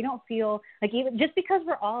Gangrel. So I don't feel like, even just because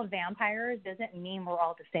we're all vampires doesn't mean we're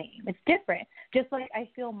all the same. It's different. Just like I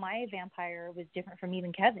feel my vampire was different from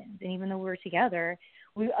even Kevin's. And even though we were together,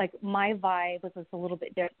 my vibe was a little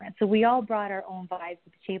bit different. So we all brought our own vibes to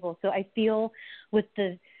the table. So I feel with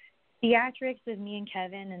the theatrics of me and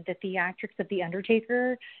Kevin and the theatrics of The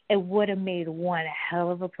Undertaker, it would have made one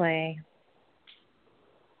hell of a play.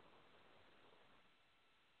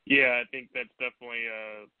 Yeah, I think that's definitely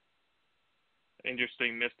an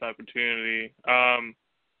interesting missed opportunity.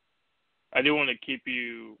 I do want to keep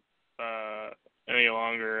you any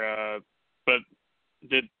longer, but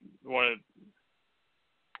did want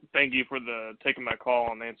to thank you for taking my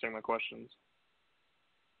call and answering my questions.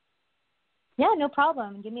 Yeah, no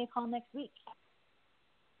problem. Give me a call next week.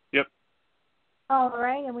 Yep. All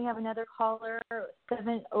right, and we have another caller,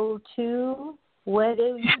 702. What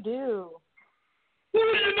do you do?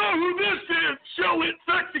 Well, you know who this is, Shelly,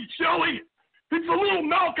 sexy Shelly. It's a little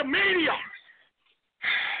Malcolmania.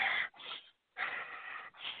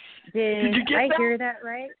 Did you get I that? hear that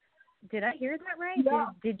right? Did I hear that right? Yeah.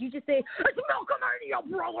 Did you just say, it's Malcolmania,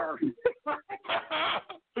 brother?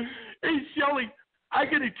 Hey, Shelly, I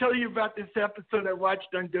got to tell you about this episode I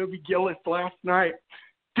watched on Dobie Gillis last night.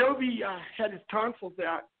 Dobie had his tonsils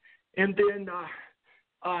out, and then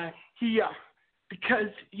he, because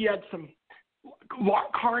he had some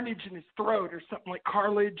carnage in his throat or something like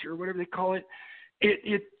cartilage or whatever they call it,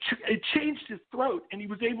 it changed his throat, and he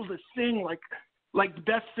was able to sing like the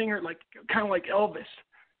best singer, like kind of like Elvis,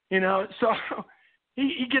 you know. So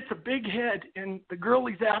he gets a big head, and the girl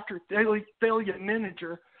he's after, Thalia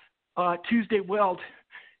Manager, Tuesday Weld,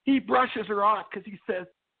 he brushes her off because he says,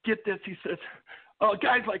 get this, he says,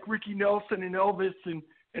 guys like Ricky Nelson and Elvis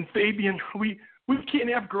and Fabian, we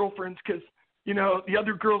can't have girlfriends because, you know, the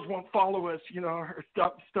other girls won't follow us, you know, or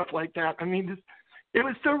stuff like that. I mean, it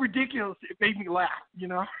was so ridiculous, it made me laugh, you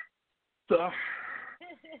know. So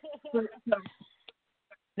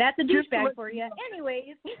that's a douchebag for you.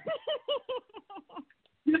 Anyways.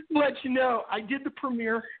 Just to let you know, I did the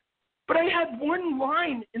premiere, but I had one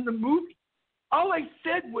line in the movie. All I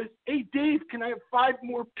said was, hey, Dave, can I have 5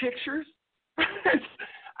 more pictures?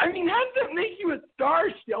 I mean, how does that make you a star,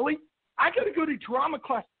 Shelly? I got to go to drama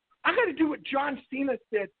class. I got to do what John Cena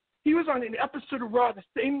said. He was on an episode of Raw the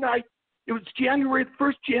same night. It was January, the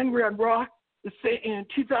 1st January on Raw. In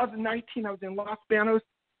 2019, I was in Los Banos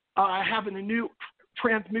having a new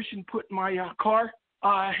transmission put in my car,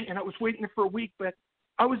 and I was waiting there for a week. But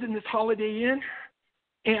I was in this Holiday Inn,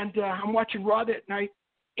 and I'm watching Raw that night,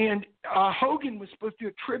 and Hogan was supposed to do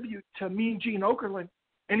a tribute to Mean Gene Okerlund,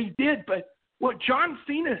 and he did. But what John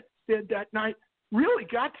Cena said that night really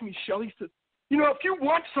got to me, Shelly. He said, you know, if you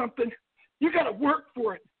want something, you got to work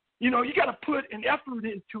for it. You know, you got to put an effort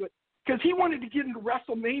into it. Because he wanted to get into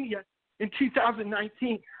WrestleMania in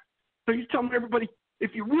 2019. So he's telling everybody,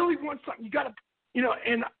 if you really want something, you got to, you know,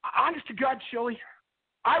 and honest to God, Shelly,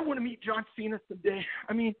 I want to meet John Cena someday.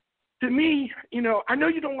 I memean, to me, you know, I know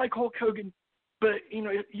you don't like Hulk Hogan, but, you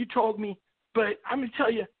know, you told me. But I'm going to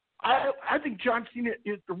tell you, I think John Cena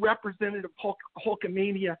is the representative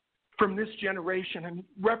Hulkamania from this generation. I mean,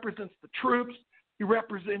 he represents the troops. He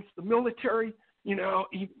represents the military. You know,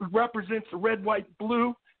 he represents the red, white,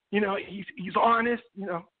 blue. You know, he's honest. You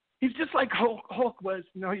know, he's just like Hulk was.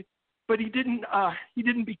 You know, but he didn't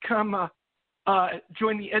become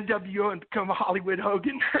join the NWO and become a Hollywood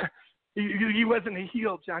Hogan. he wasn't a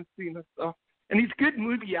heel, John Cena. So, and he's a good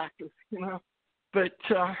movie actor. You know, but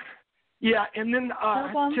yeah. And then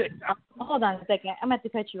hold on a second. I'm going to have to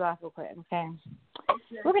cut you off real quick. Okay.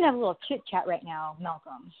 We're going to have a little chit chat right now,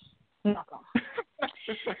 Malcolm.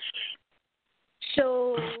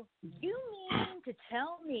 So you mean to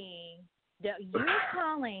tell me that you're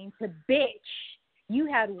calling to bitch?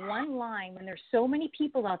 You had one line when there's so many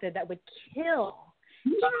people out there that would kill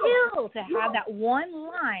to have that one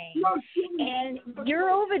line, and you're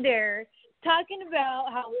over there talking about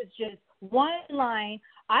how it's just one line.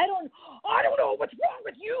 I don't know what's wrong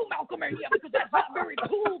with you, Malcolm, because that's not very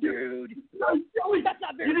cool, dude. That's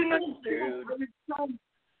not very cool, dude.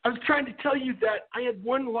 I was trying to tell you that I had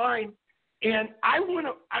one line. And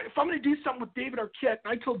if I'm going to do something with David Arquette, and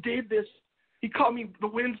I told Dave this, he called me the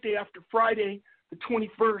Wednesday after Friday, the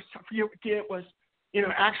 21st. I forget what day it was. You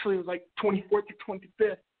know, actually it was like 24th or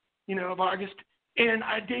 25th, you know, of August. And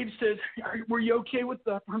Dave says, were you okay with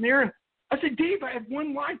the premiere? And I said, Dave, I have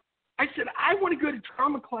one line. I said, I want to go to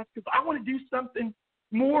drama class because I want to do something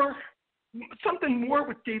more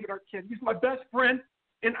with David Arquette. He's my best friend.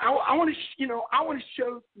 And I want to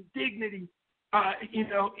show some dignity. You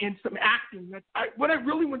know, in some acting. What I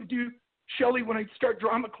really want to do, Shelley, when I start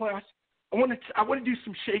drama class, I want to do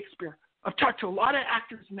some Shakespeare. I've talked to a lot of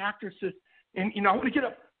actors and actresses, and you know, I want to get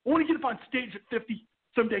up on stage at 50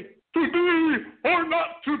 someday. To be or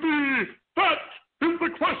not to be, that is the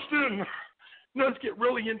question. You know, let's get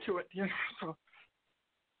really into it. You know, so.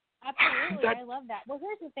 Absolutely, I love that. Well,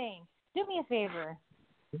 here's the thing. Do me a favor.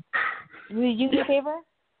 Will you do me a favor?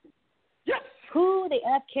 Yes. Who the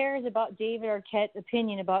F cares about David Arquette's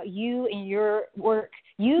opinion about you and your work?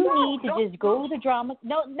 You need to just go to the drama.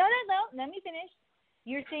 No. Let me finish.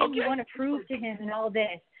 You're saying you want to prove to him and all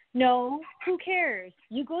this. No, who cares?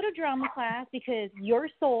 You go to drama class because your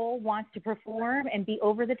soul wants to perform and be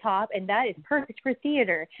over the top, and that is perfect for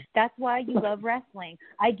theater. That's why you love wrestling.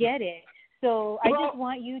 I get it. So I just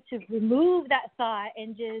want you to remove that thought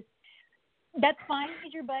and just, that's fine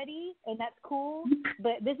as your buddy, and that's cool,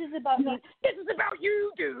 but this is about me. This is about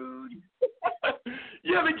you, dude.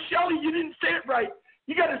 Yeah, but Shelley, you didn't say it right.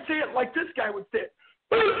 You got to say it like this guy would say it.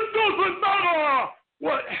 It doesn't matter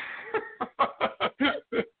what.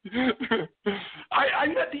 I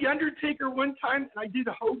met The Undertaker one time, and I did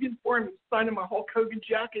a Hogan for him. He signed him my Hulk Hogan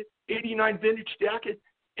jacket, 89 vintage jacket,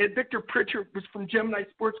 and Victor Pritchard was from Gemini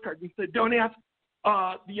Sports Card. He said, don't ask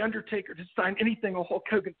The Undertaker to sign anything on Hulk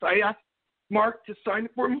Hogan. So I asked Mark to sign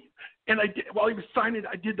it for me, and I did. While he was signing it,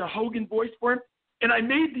 I did the Hogan voice for him, and I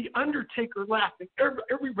made The Undertaker laugh. And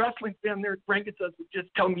every wrestling fan there at Branca's would just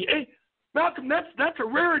tell me, "Hey, Malcolm, that's a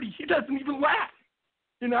rarity. He doesn't even laugh."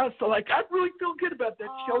 You know, so like I really feel good about that,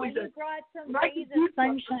 Shelley. You brought some rays of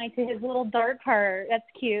sunshine to his little dark heart. That's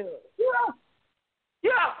cute.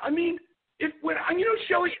 Yeah. I mean,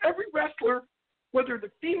 Shelley, every wrestler, whether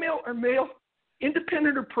they're female or male,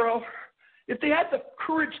 independent or pro, if they had the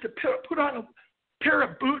courage to put on a pair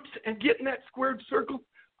of boots and get in that squared circle,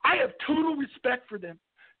 I have total respect for them.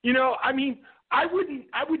 You know, I mean, I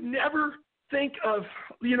would never think of,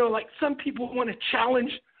 you know, like some people want to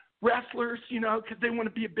challenge wrestlers, you know, because they want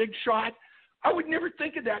to be a big shot. I would never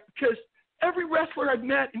think of that because every wrestler I've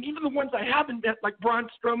met, and even the ones I haven't met, like Braun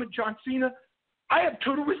Strowman, John Cena, I have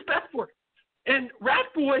total respect for. And Rat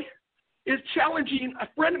Boy is challenging a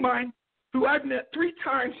friend of mine who I've met 3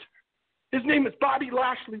 times. His name is Bobby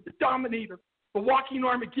Lashley, the Dominator, the Walking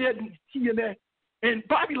Armageddon, TNA. And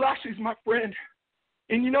Bobby Lashley's my friend.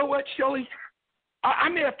 And you know what, Shelley? I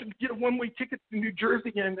may have to get a one-way ticket to New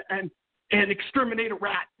Jersey and exterminate a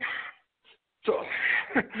rat. So,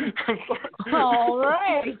 I'm sorry. All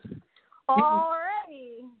right. All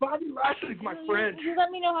righty. Bobby Lashley's my friend. You let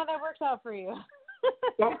me know how that works out for you.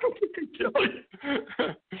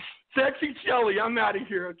 Sexy Shelley, I'm out of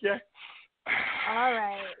here, okay? All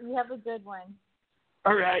right. You have a good one.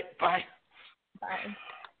 All right. Bye. Bye.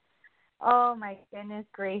 Oh, my goodness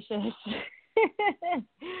gracious.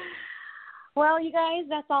 Well, you guys,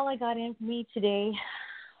 that's all I got in for me today.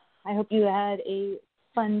 I hope you had a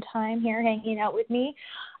fun time here hanging out with me.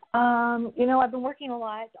 You know, I've been working a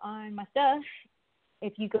lot on my stuff.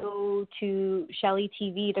 If you go to Shelley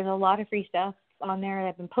TV, there's a lot of free stuff on there that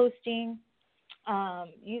I've been posting.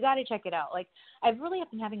 You got to check it out. Like, I've really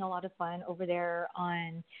been having a lot of fun over there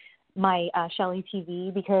on my Shelley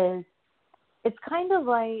TV because it's kind of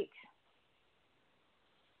like,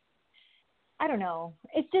 I don't know.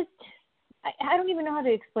 It's just, I don't even know how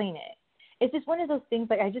to explain it. it's just one of those things,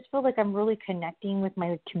 like, I just feel like I'm really connecting with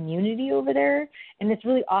my community over there, and it's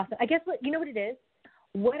really awesome. I guess, you know what it is?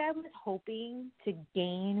 What I was hoping to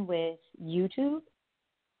gain with YouTube,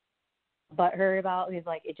 but heard about, is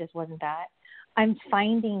like, it just wasn't that. I'm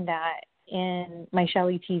finding that in my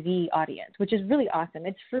Shelly TV audience, which is really awesome.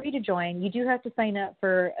 It's free to join. You do have to sign up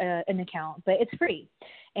for an account, but it's free.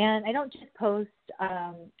 And I don't just post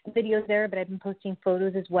videos there, but I've been posting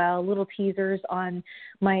photos as well, little teasers on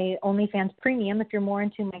my OnlyFans Premium. If you're more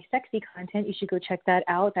into my sexy content, you should go check that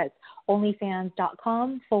out. That's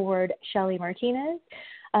onlyfans.com/Shelly Martinez.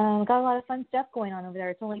 Got a lot of fun stuff going on over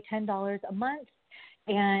there. It's only $10 a month,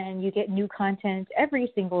 and you get new content every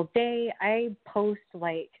single day. I post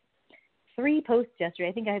like 3 posts yesterday.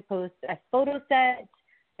 I think I post a photo set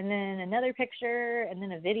and then another picture and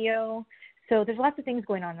then a video. So there's lots of things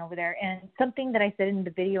going on over there. And something that I said in the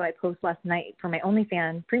video I posted last night for my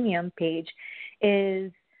OnlyFans Premium page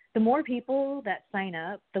is the more people that sign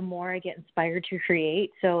up, the more I get inspired to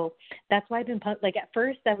create. So that's why I've been, like, at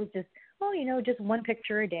first I was just, just 1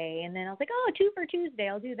 picture a day. And then I was like, 2 for Tuesday,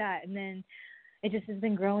 I'll do that. And then it just has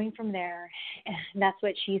been growing from there. And that's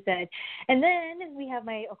what she said. And then we have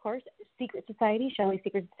my, of course, Secret Society,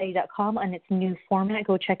 ShellySecretSociety.com, on its new format.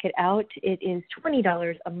 Go check it out. It is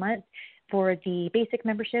 $20 a month for the basic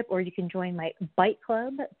membership, or you can join my Bite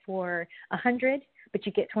Club for $100, but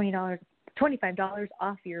you get $25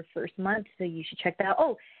 off your first month, so you should check that out.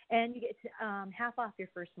 Oh, and you get half off your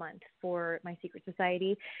first month for my Secret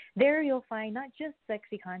Society. There you'll find not just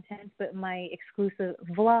sexy content, but my exclusive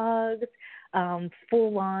vlogs,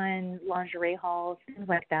 full-on lingerie hauls, things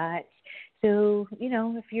like that. So,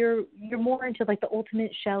 if you're more into like the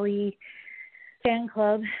Ultimate Shelly fan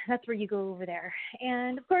club, that's where you go over there.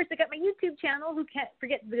 And of course, I got my YouTube channel. Who can't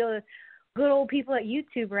forget the good old people at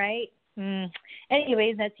YouTube, right?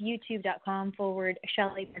 Anyways, that's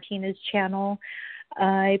youtube.com/Shelly Martinez channel.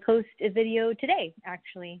 I posted a video today,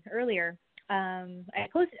 actually, earlier. I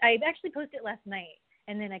actually posted it last night,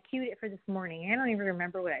 and then I queued it for this morning. I don't even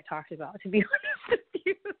remember what I talked about, to be honest with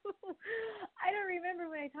you. I don't remember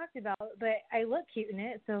what I talked about, but I look cute in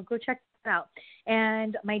it, so go check it out.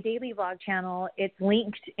 And my daily vlog channel, it's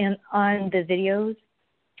linked on the videos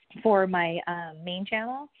for my main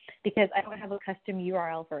channel, because I don't have a custom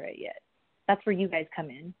URL for it yet. That's where you guys come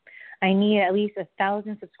in. I need at least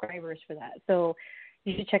 1,000 subscribers for that. So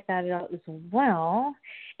you should check that out as well.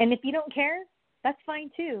 And if you don't care, that's fine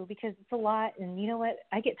too, because it's a lot. And you know what?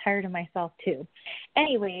 I get tired of myself too.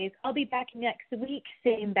 Anyways, I'll be back next week,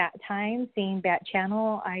 same bat time, same bat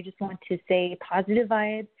channel. I just want to say positive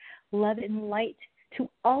vibes, love and light to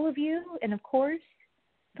all of you. And of course,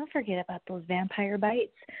 don't forget about those vampire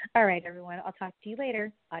bites. All right, everyone. I'll talk to you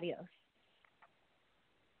later. Adios.